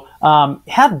 also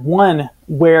had one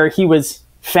where he was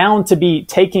found to be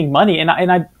taking money, and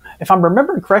I, if I'm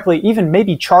remembering correctly, even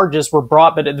maybe charges were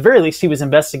brought, but at the very least he was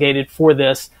investigated for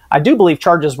this. I do believe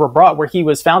charges were brought where he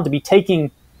was found to be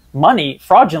taking money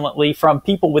fraudulently from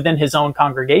people within his own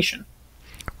congregation.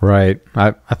 Right.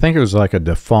 I think it was like a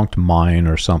defunct mine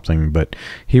or something, but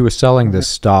he was selling this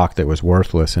stock that was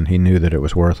worthless, and he knew that it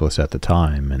was worthless at the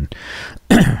time. And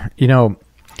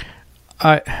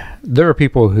there are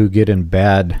people who get in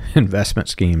bad investment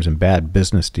schemes and bad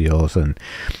business deals, and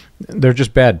they're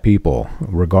just bad people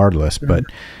regardless. But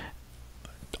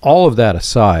all of that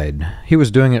aside, he was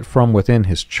doing it from within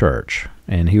his church,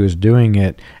 and he was doing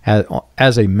it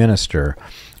as a minister.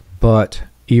 But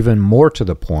even more to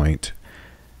the point,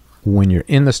 when you're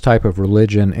in this type of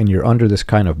religion and you're under this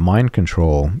kind of mind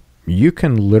control, you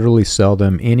can literally sell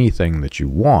them anything that you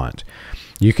want.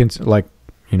 You can, like,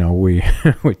 we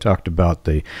talked about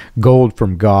the gold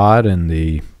from God and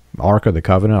the Ark of the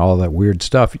Covenant, all that weird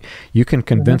stuff. You can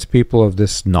convince people of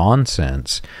this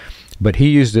nonsense, but he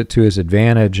used it to his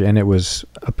advantage, and it was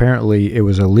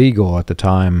illegal at the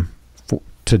time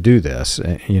to do this,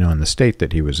 in the state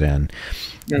that he was in.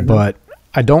 But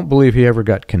I don't believe he ever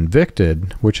got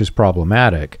convicted, which is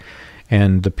problematic.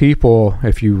 And the people,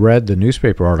 if you read the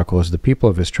newspaper articles, the people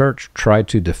of his church tried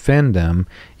to defend them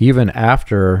even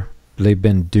after they've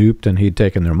been duped and he'd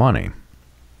taken their money.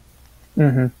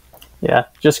 Yeah,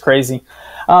 just crazy.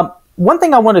 One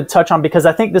thing I wanted to touch on, because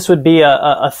I think this would be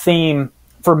a theme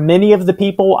for many of the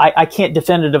people. I can't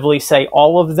definitively say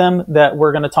all of them that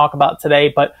we're going to talk about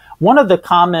today, but one of the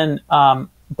common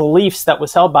beliefs that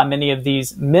was held by many of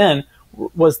these men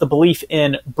was the belief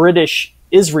in British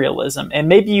Israelism. And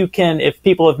maybe you can, if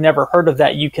people have never heard of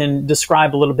that, you can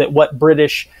describe a little bit what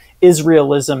British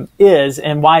Israelism is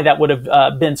and why that would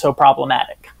have been so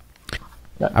problematic.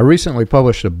 I recently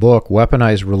published a book,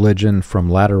 Weaponized Religion from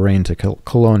Latter Rain to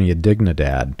Colonia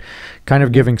Dignidad, kind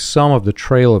of giving some of the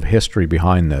trail of history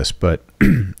behind this. But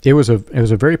it was a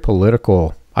very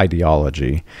political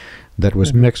ideology that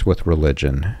was mixed with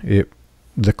religion.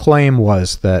 The claim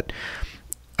was that,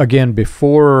 again,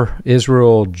 before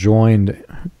Israel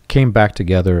came back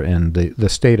together, and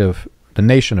the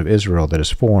nation of Israel that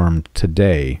is formed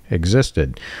today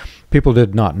existed, people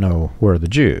did not know where the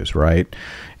Jews, right?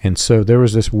 And so there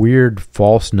was this weird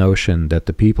false notion that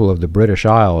the people of the British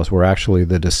Isles were actually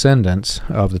the descendants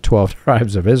of the 12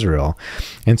 tribes of Israel.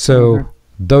 And so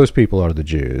those people are the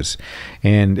Jews.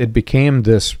 And it became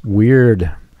this weird,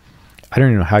 I don't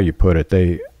even know how you put it,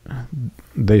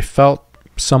 they felt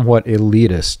somewhat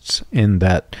elitists in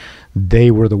that they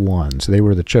were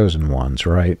the chosen ones,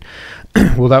 right?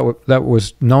 Well, that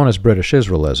was known as British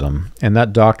Israelism, and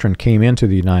that doctrine came into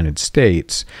the United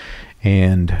States,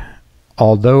 and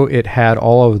although it had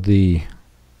all of the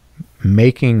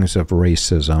makings of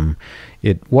racism,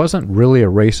 it wasn't really a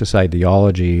racist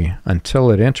ideology until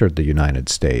it entered the United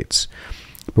States.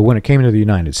 But when it came to the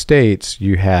United States,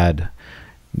 you had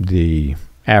the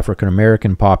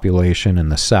African-American population in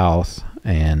the South,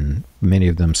 and many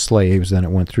of them slaves. Then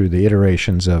it went through the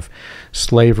iterations of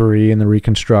slavery in the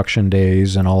Reconstruction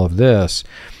days and all of this.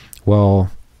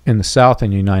 Well, in the South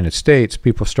in the United States,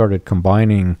 people started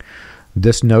combining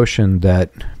this notion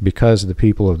that because the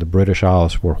people of the British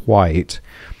Isles were white,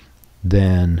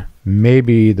 then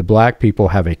maybe the black people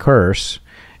have a curse,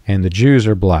 and the Jews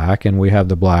are black, and we have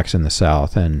the blacks in the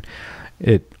South. And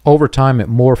over time, it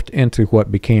morphed into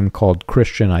what became called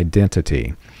Christian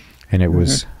identity. And it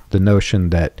was the notion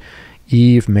that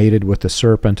Eve mated with the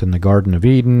serpent in the Garden of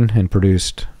Eden and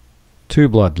produced two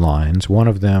bloodlines, one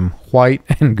of them white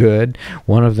and good,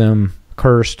 one of them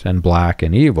cursed and black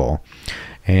and evil.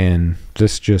 And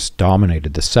this just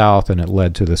dominated the South, and it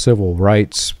led to the civil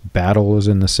rights battles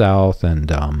in the South.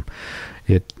 And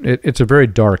it's a very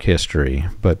dark history.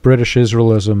 But British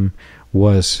Israelism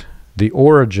was the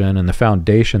origin and the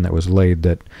foundation that was laid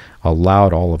that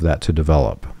allowed all of that to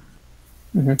develop.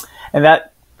 And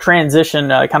that transition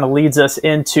kind of leads us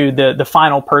into the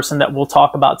final person that we'll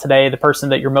talk about today, the person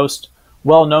that you're most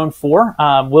well known for,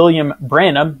 William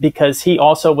Branham, because he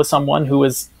also was someone who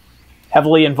was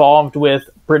heavily involved with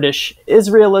British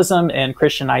Israelism and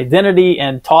Christian identity,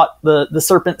 and taught the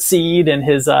serpent seed and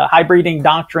his hybriding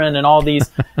doctrine and all these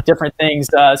different things.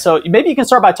 So maybe you can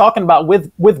start by talking about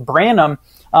with Branham.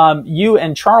 You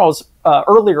and Charles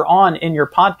earlier on in your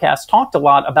podcast talked a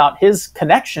lot about his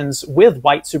connections with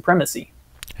white supremacy.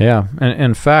 Yeah, and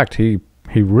in fact, he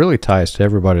really ties to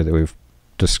everybody that we've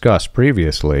discussed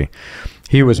previously.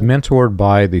 He was mentored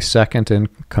by the second in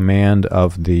command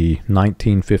of the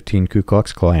 1915 Ku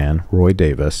Klux Klan, Roy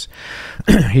Davis.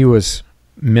 He was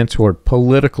mentored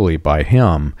politically by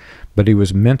him, but he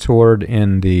was mentored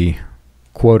in the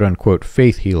quote-unquote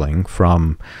faith healing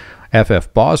from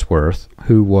F.F. Bosworth,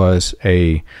 who was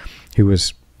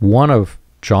one of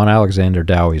John Alexander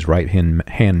Dowie's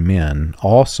right-hand men.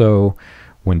 Also,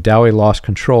 when Dowie lost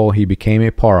control, he became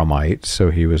a Parhamite,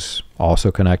 so he was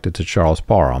also connected to Charles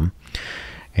Parham.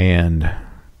 And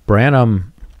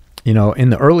Branham, in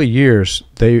the early years,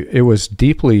 it was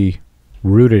deeply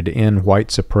rooted in white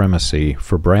supremacy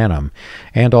for Branham,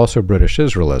 and also British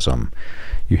Israelism.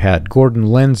 You had Gordon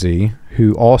Lindsay,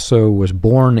 who also was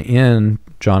born in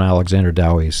John Alexander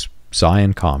Dowie's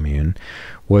Zion Commune,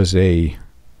 was a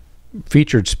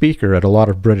featured speaker at a lot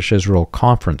of British Israel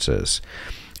conferences.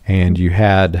 And you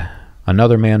had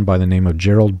another man by the name of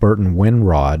Gerald Burton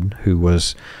Winrod, who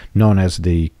was known as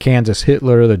the Kansas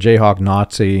Hitler, the Jayhawk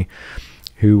Nazi,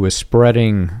 who was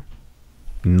spreading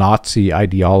Nazi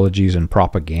ideologies and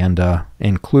propaganda,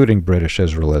 including British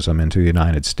Israelism, into the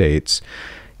United States.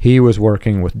 He was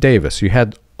working with Davis. You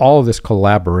had all of this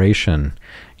collaboration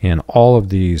in all of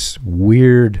these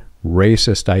weird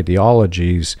racist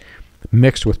ideologies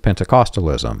mixed with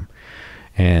Pentecostalism.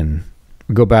 And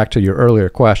go back to your earlier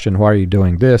question, why are you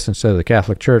doing this instead of the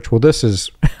Catholic Church? Well, this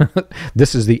is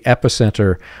this is the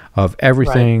epicenter of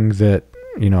everything that,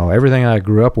 everything I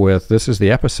grew up with. This is the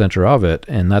epicenter of it,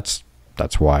 and that's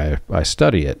why I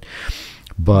study it.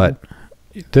 But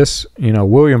this,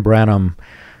 William Branham,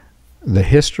 the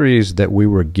histories that we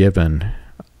were given,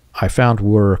 I found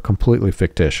were completely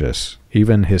fictitious.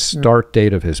 Even his start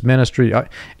date of his ministry,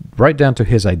 right down to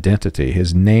his identity,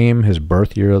 his name, his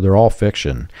birth year, they're all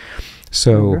fiction.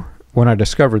 So when I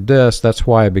discovered this, that's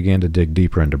why I began to dig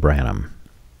deeper into Branham.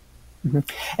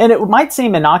 And it might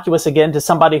seem innocuous, again, to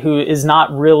somebody who is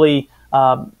not really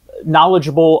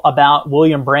knowledgeable about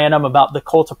William Branham, about the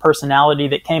cult of personality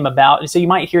that came about. So you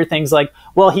might hear things like,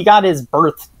 well, he got his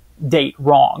birth date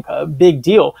wrong, a big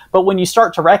deal. But when you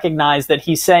start to recognize that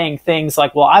he's saying things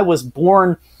like, well, I was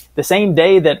born the same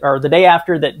day or the day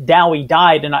after that Dowie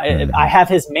died, and I have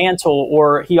his mantle,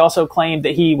 or he also claimed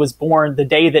that he was born the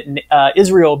day that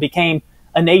Israel became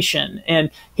a nation,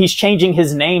 and he's changing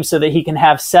his name so that he can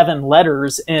have 7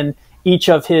 letters in each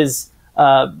of his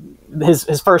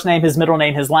first name, his middle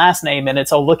name, his last name, and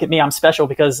it's, oh, look at me, I'm special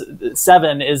because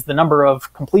 7 is the number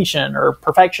of completion or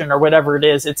perfection or whatever it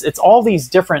is. It's all these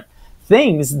different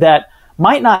things that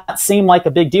might not seem like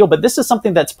a big deal, but this is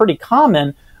something that's pretty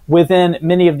common within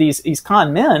many of these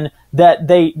con men, that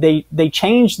they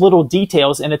change little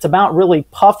details, and it's about really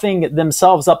puffing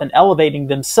themselves up and elevating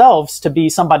themselves to be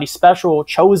somebody special,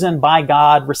 chosen by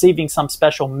God, receiving some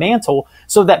special mantle,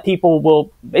 so that people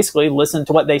will basically listen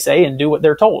to what they say and do what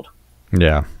they're told.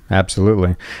 Yeah,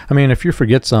 absolutely. I mean, if you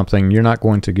forget something, you're not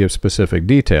going to give specific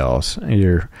details.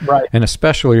 Right. And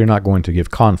especially you're not going to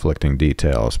give conflicting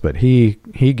details. But he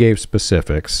gave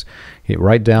specifics,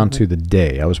 right down to the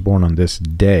day. I was born on this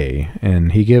day,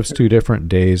 and he gives 2 different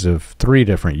days of 3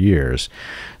 different years.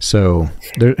 So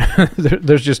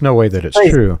there's just no way that it's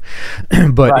true.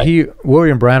 But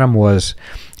William Branham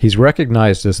he's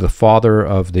recognized as the father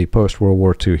of the post-World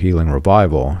War II healing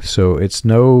revival. So it's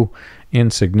no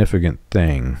insignificant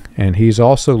thing. And he's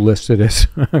also listed as,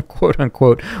 quote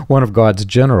unquote, one of God's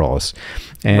generals.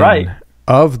 And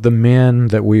of the men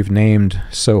that we've named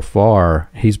so far,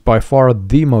 he's by far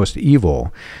the most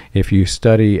evil. If you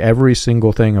study every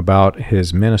single thing about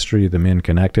his ministry, the men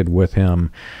connected with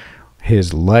him,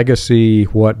 his legacy,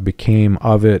 what became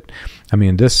of it, I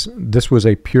mean, this was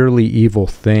a purely evil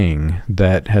thing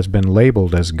that has been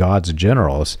labeled as God's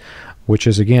generals, which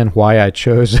is, again, why I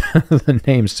chose the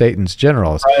name Satan's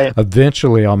Generals.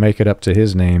 Eventually, I'll make it up to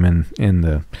his name in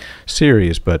the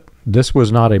series, but this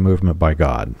was not a movement by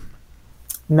God.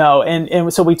 No,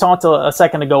 and so we talked a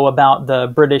second ago about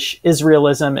the British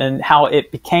Israelism and how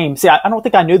it became, I don't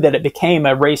think I knew that it became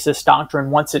a racist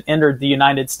doctrine once it entered the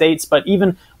United States, but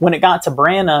even when it got to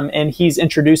Branham and he's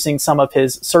introducing some of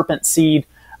his serpent seed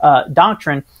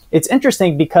doctrine, it's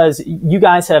interesting because you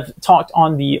guys have talked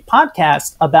on the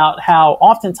podcast about how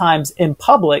oftentimes in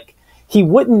public, he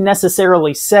wouldn't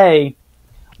necessarily say,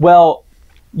 well,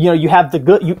 you have the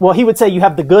good, he would say you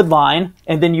have the good line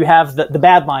and then you have the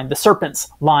bad line, the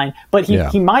serpent's line, but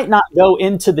he might not go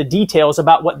into the details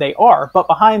about what they are, but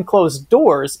behind closed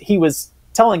doors, he was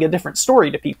telling a different story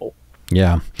to people.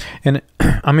 Yeah. And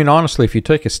I mean, honestly, if you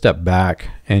take a step back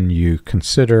and you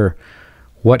consider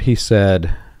what he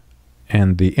said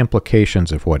and the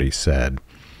implications of what he said,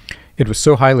 it was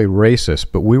so highly racist,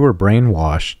 but we were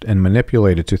brainwashed and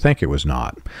manipulated to think it was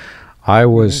not. I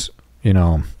was,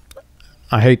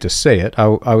 I hate to say it,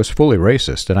 I was fully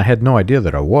racist, and I had no idea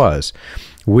that I was.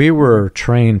 We were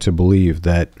trained to believe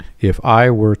that if I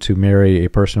were to marry a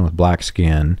person with black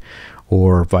skin,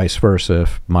 or vice versa,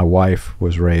 if my wife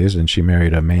was raised and she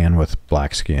married a man with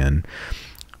black skin,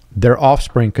 their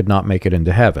offspring could not make it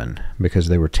into heaven because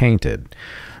they were tainted.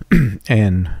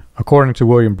 And according to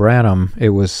William Branham, it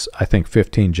was, I think,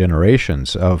 15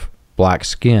 generations of black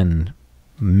skin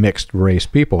mixed race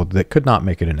people that could not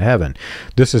make it into heaven.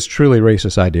 This is truly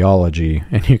racist ideology,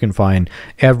 and you can find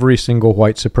every single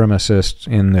white supremacist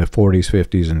in the 40s,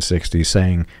 50s, and 60s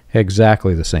saying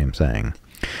exactly the same thing.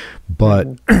 But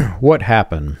what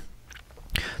happened?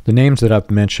 The names that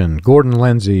I've mentioned, Gordon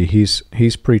Lindsay,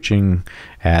 he's preaching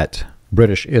at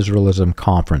British Israelism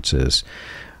conferences.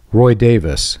 Roy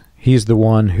Davis, he's the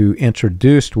one who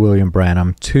introduced William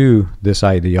Branham to this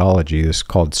ideology, this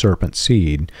called serpent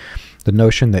seed, the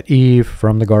notion that Eve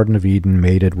from the Garden of Eden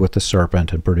mated with the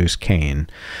serpent and produced Cain.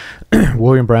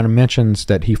 William Branham mentions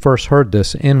that he first heard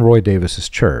this in Roy Davis's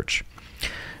church.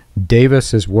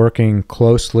 Davis is working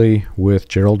closely with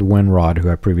Gerald Winrod, who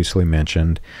I previously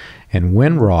mentioned, and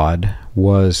Winrod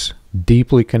was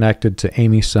deeply connected to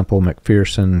Amy Semple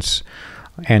McPherson's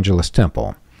Angelus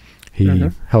Temple. He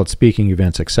held speaking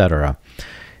events, etc.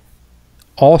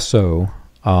 Also,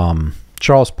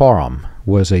 Charles Parham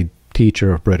was a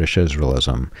teacher of British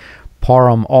Israelism.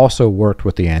 Parham also worked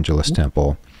with the Angelus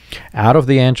Temple. Out of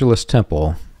the Angelus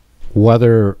Temple,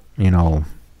 whether they've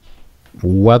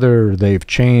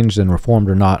changed and reformed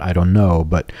or not, I don't know,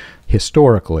 but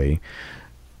historically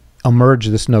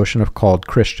emerged this notion of called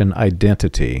Christian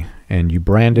identity, and you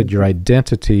branded your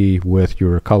identity with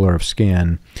your color of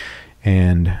skin.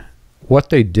 And what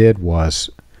they did was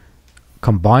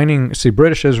combining,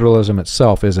 British Israelism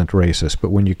itself isn't racist,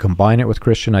 but when you combine it with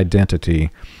Christian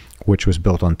identity, which was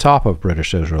built on top of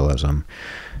British Israelism,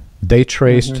 they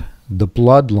traced the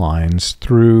bloodlines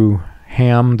through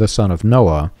Ham, the son of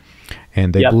Noah,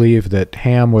 and they believed that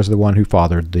Ham was the one who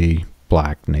fathered the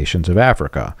black nations of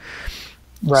Africa.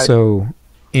 Right. So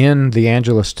in the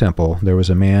Angelus Temple, there was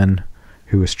a man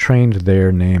who was trained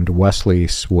there named Wesley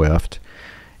Swift,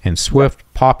 and Swift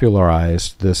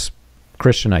popularized this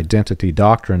Christian identity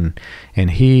doctrine,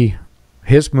 and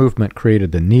his movement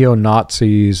created the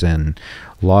neo-Nazis, and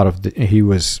a lot of he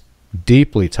was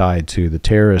deeply tied to the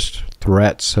terrorist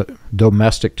threats,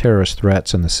 domestic terrorist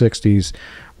threats in the 60s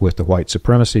with the white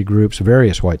supremacy groups,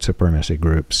 various white supremacy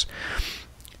groups.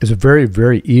 It's a very,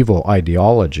 very evil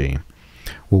ideology.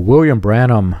 Well, William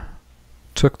Branham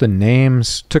took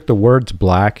the words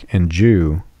black and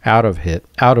Jew out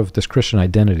of this Christian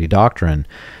identity doctrine,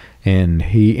 and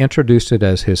he introduced it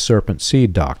as his serpent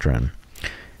seed doctrine.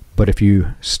 But if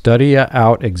you study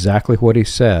out exactly what he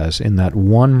says in that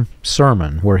one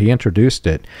sermon where he introduced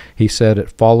it, he said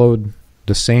it followed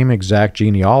the same exact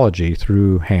genealogy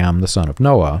through Ham, the son of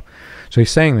Noah. So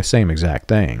he's saying the same exact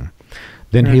thing.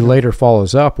 Then he later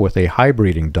follows up with a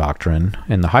hybriding doctrine,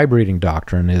 and the hybriding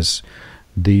doctrine is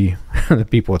the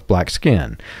people with black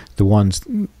skin, the ones,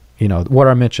 you know, what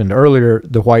I mentioned earlier,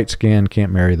 the white skin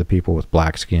can't marry the people with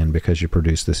black skin because you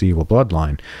produce this evil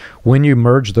bloodline. When you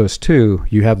merge those two,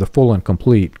 you have the full and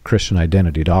complete Christian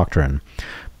identity doctrine,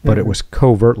 but it was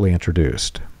covertly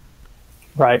introduced.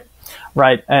 Right,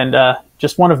 right. And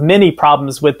just one of many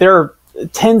problems with there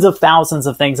tens of thousands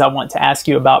of things I want to ask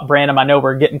you about, Branham. I know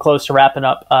we're getting close to wrapping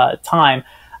up time.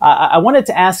 I wanted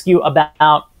to ask you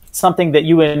about something that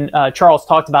you and Charles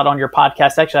talked about on your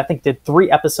podcast. Actually, I think did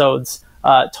 3 episodes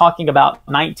talking about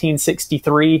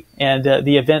 1963 and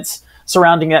the events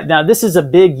surrounding that. Now, this is a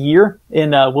big year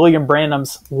in William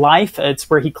Branham's life. It's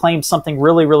where he claims something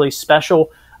really, really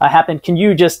special happened. Can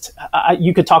you just,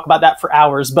 you could talk about that for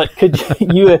hours, but could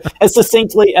you, as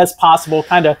succinctly as possible,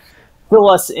 kind of fill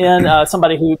us in,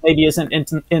 somebody who maybe isn't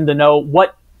in the know,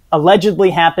 what allegedly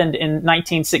happened in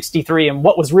 1963 and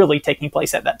what was really taking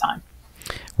place at that time?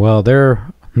 Well,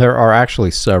 there are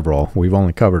actually several. We've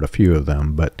only covered a few of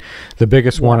them, but the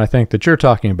biggest one I think that you're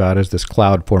talking about is this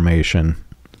cloud formation.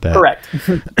 Correct.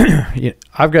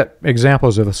 I've got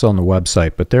examples of this on the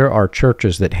website, but there are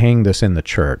churches that hang this in the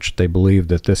church. They believe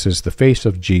that this is the face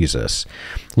of Jesus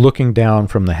looking down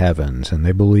from the heavens, and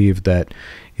they believe that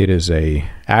it is a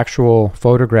actual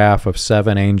photograph of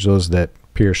 7 angels that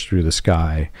pierce through the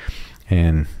sky.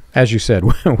 And as you said,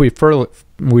 we've thoroughly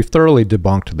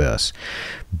debunked this.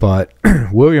 But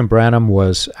William Branham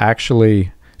was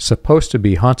actually supposed to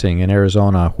be hunting in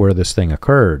Arizona where this thing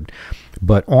occurred.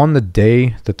 But on the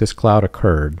day that this cloud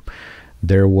occurred,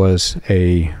 there was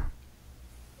a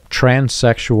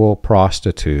transsexual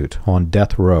prostitute on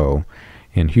death row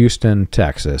in Houston,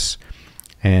 Texas.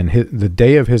 And the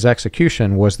day of his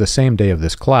execution was the same day of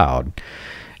this cloud.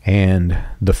 And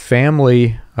the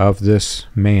family of this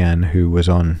man who was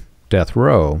on death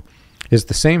row is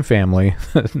the same family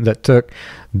that took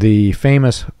the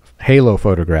famous halo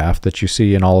photograph that you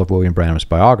see in all of William Branham's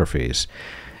biographies.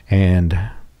 And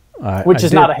which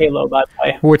is not a halo, by the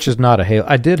way. Which is not a halo.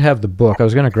 I did have the book. I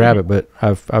was going to grab it, but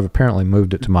I've apparently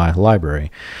moved it to my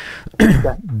library.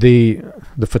 The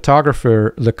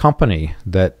photographer, the company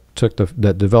that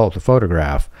developed the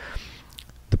photograph,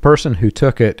 the person who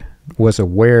took it was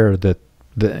aware that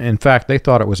in fact they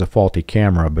thought it was a faulty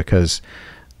camera because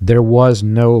there was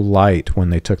no light when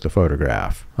they took the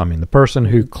photograph. I mean, the person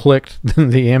who clicked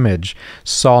the image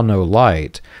saw no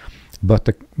light, but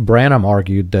Branham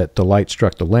argued that the light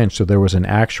struck the lens, so there was an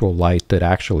actual light that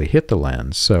actually hit the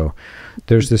lens. So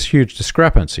there's this huge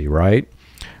discrepancy, right?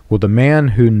 Well, the man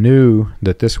who knew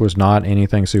that this was not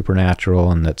anything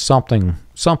supernatural and that something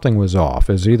was off,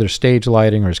 as either stage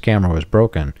lighting or his camera was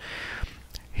broken,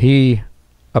 he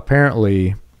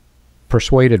apparently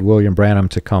persuaded William Branham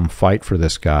to come fight for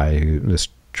this guy, this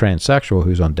transsexual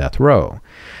who's on death row.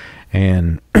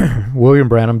 And William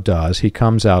Branham does. He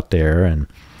comes out there and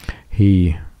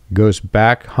he goes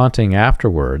back hunting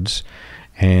afterwards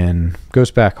and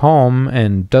goes back home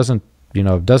and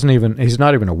he's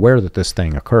not even aware that this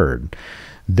thing occurred.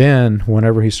 Then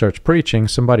whenever he starts preaching,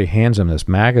 somebody hands him this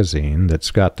magazine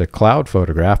that's got the cloud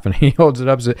photograph, and he holds it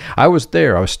up and says, I was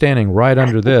standing right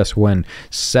under this when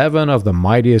 7 of the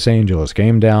mightiest angels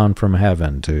came down from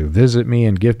heaven to visit me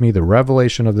and give me the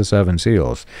revelation of the 7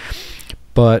 seals.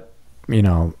 But,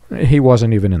 he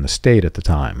wasn't even in the state at the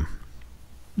time.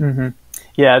 Mm-hmm.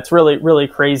 Yeah, it's really, really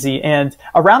crazy. And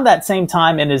around that same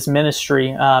time in his ministry,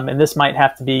 and this might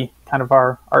have to be kind of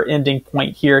our ending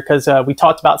point here, because we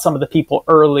talked about some of the people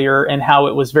earlier and how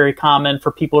it was very common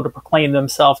for people to proclaim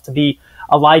themselves to be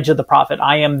Elijah the prophet.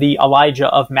 I am the Elijah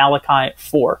of Malachi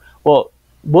 4. Well,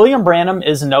 William Branham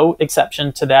is no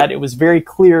exception to that. It was very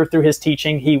clear through his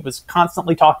teaching. He was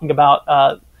constantly talking about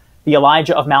the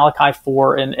Elijah of Malachi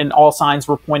 4, and all signs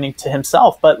were pointing to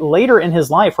himself. But later in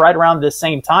his life, right around this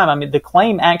same time, the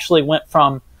claim actually went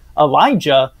from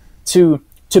Elijah to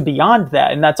beyond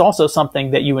that. And that's also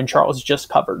something that you and Charles just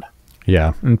covered.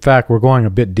 Yeah. In fact, we're going a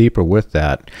bit deeper with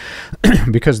that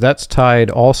because that's tied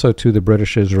also to the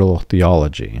British Israel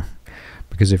theology.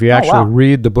 Because if you actually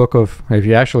read the book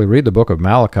of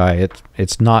Malachi,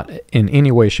 it's not in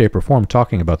any way, shape, or form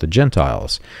talking about the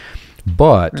Gentiles.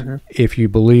 But if you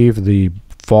believe the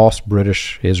false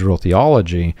British Israel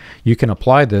theology, you can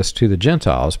apply this to the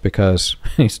Gentiles because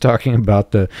he's talking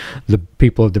about the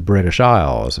people of the British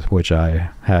Isles, which I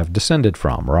have descended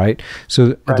from, right?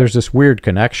 So there's this weird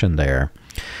connection there.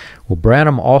 Well,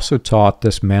 Branham also taught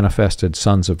this manifested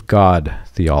sons of God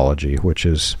theology, which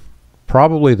is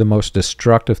probably the most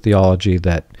destructive theology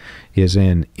that is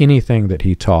in anything that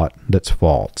he taught that's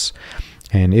false.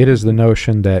 And it is the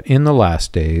notion that in the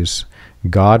last days,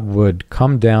 God would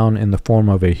come down in the form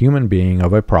of a human being,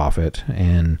 of a prophet,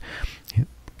 and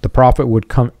the prophet would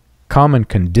come and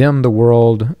condemn the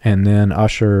world, and then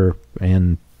usher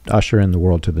in the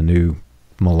world to the new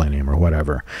millennium or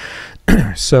whatever.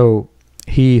 So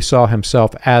he saw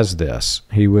himself as this.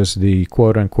 He was the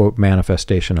quote-unquote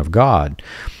manifestation of God.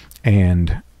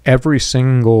 And every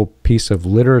single piece of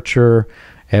literature,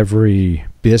 every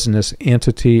business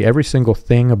entity, every single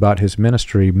thing about his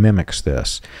ministry mimics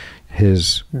this.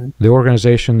 The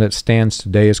organization that stands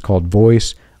today is called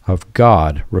Voice of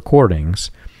God Recordings,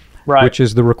 right, which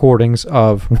is the recordings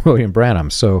of William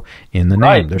Branham. So in the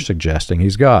name, they're suggesting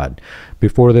he's God.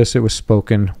 Before this, it was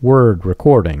Spoken Word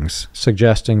Recordings,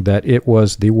 suggesting that it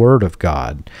was the Word of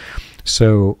God.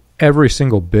 So every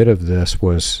single bit of this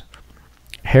was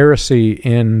heresy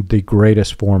in the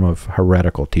greatest form of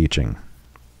heretical teaching.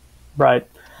 Right.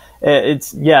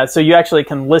 So you actually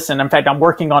can listen. In fact, I'm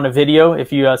working on a video.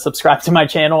 If you subscribe to my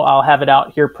channel, I'll have it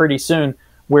out here pretty soon,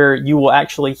 where you will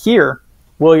actually hear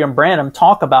William Branham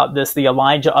talk about this. The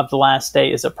Elijah of the last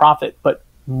day is a prophet, but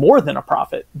more than a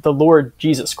prophet, the Lord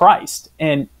Jesus Christ.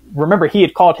 And remember, he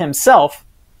had called himself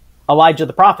Elijah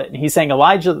the prophet. And he's saying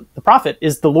Elijah the prophet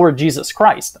is the Lord Jesus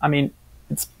Christ. I mean,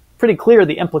 it's pretty clear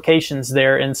the implications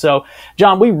there. And so,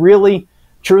 John, we really,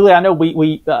 truly, I know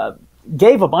we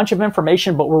gave a bunch of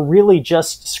information, but we're really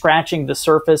just scratching the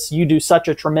surface. You do such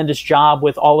a tremendous job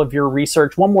with all of your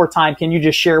research. One more time, can you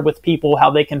just share with people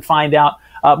how they can find out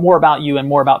more about you and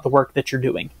more about the work that you're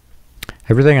doing?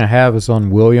 Everything I have is on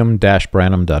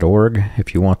william-branham.org.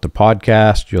 If you want the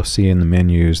podcast, you'll see in the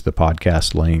menus the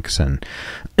podcast links. And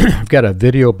I've got a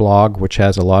video blog, which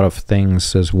has a lot of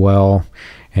things as well.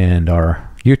 And our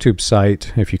YouTube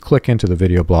site, if you click into the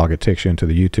video blog, it takes you into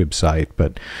the YouTube site.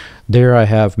 But there I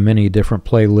have many different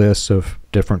playlists of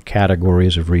different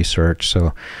categories of research.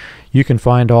 So you can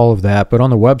find all of that. But on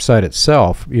the website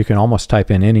itself, you can almost type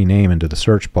in any name into the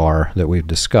search bar that we've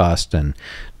discussed. And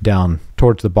down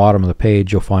towards the bottom of the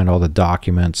page, you'll find all the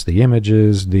documents, the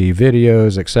images, the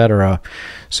videos, etc.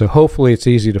 So hopefully it's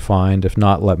easy to find. If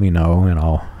not, let me know, and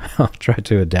I'll try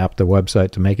to adapt the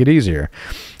website to make it easier.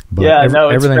 But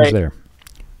everything's there.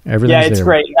 Everything's there.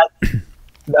 Great.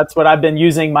 That's what I've been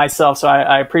using myself, so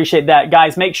I appreciate that.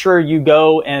 Guys, make sure you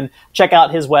go and check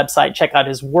out his website, check out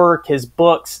his work, his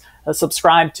books,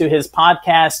 subscribe to his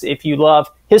podcast. If you love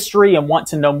history and want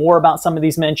to know more about some of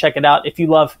these men, check it out. If you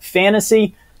love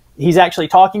fantasy, he's actually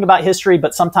talking about history,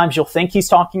 but sometimes you'll think he's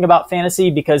talking about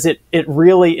fantasy because it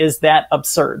really is that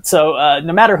absurd. So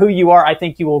no matter who you are, I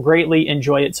think you will greatly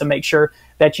enjoy it, so make sure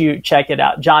that you check it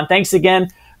out. John, thanks again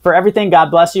for everything. God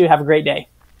bless you. Have a great day.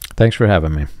 Thanks for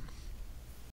having me.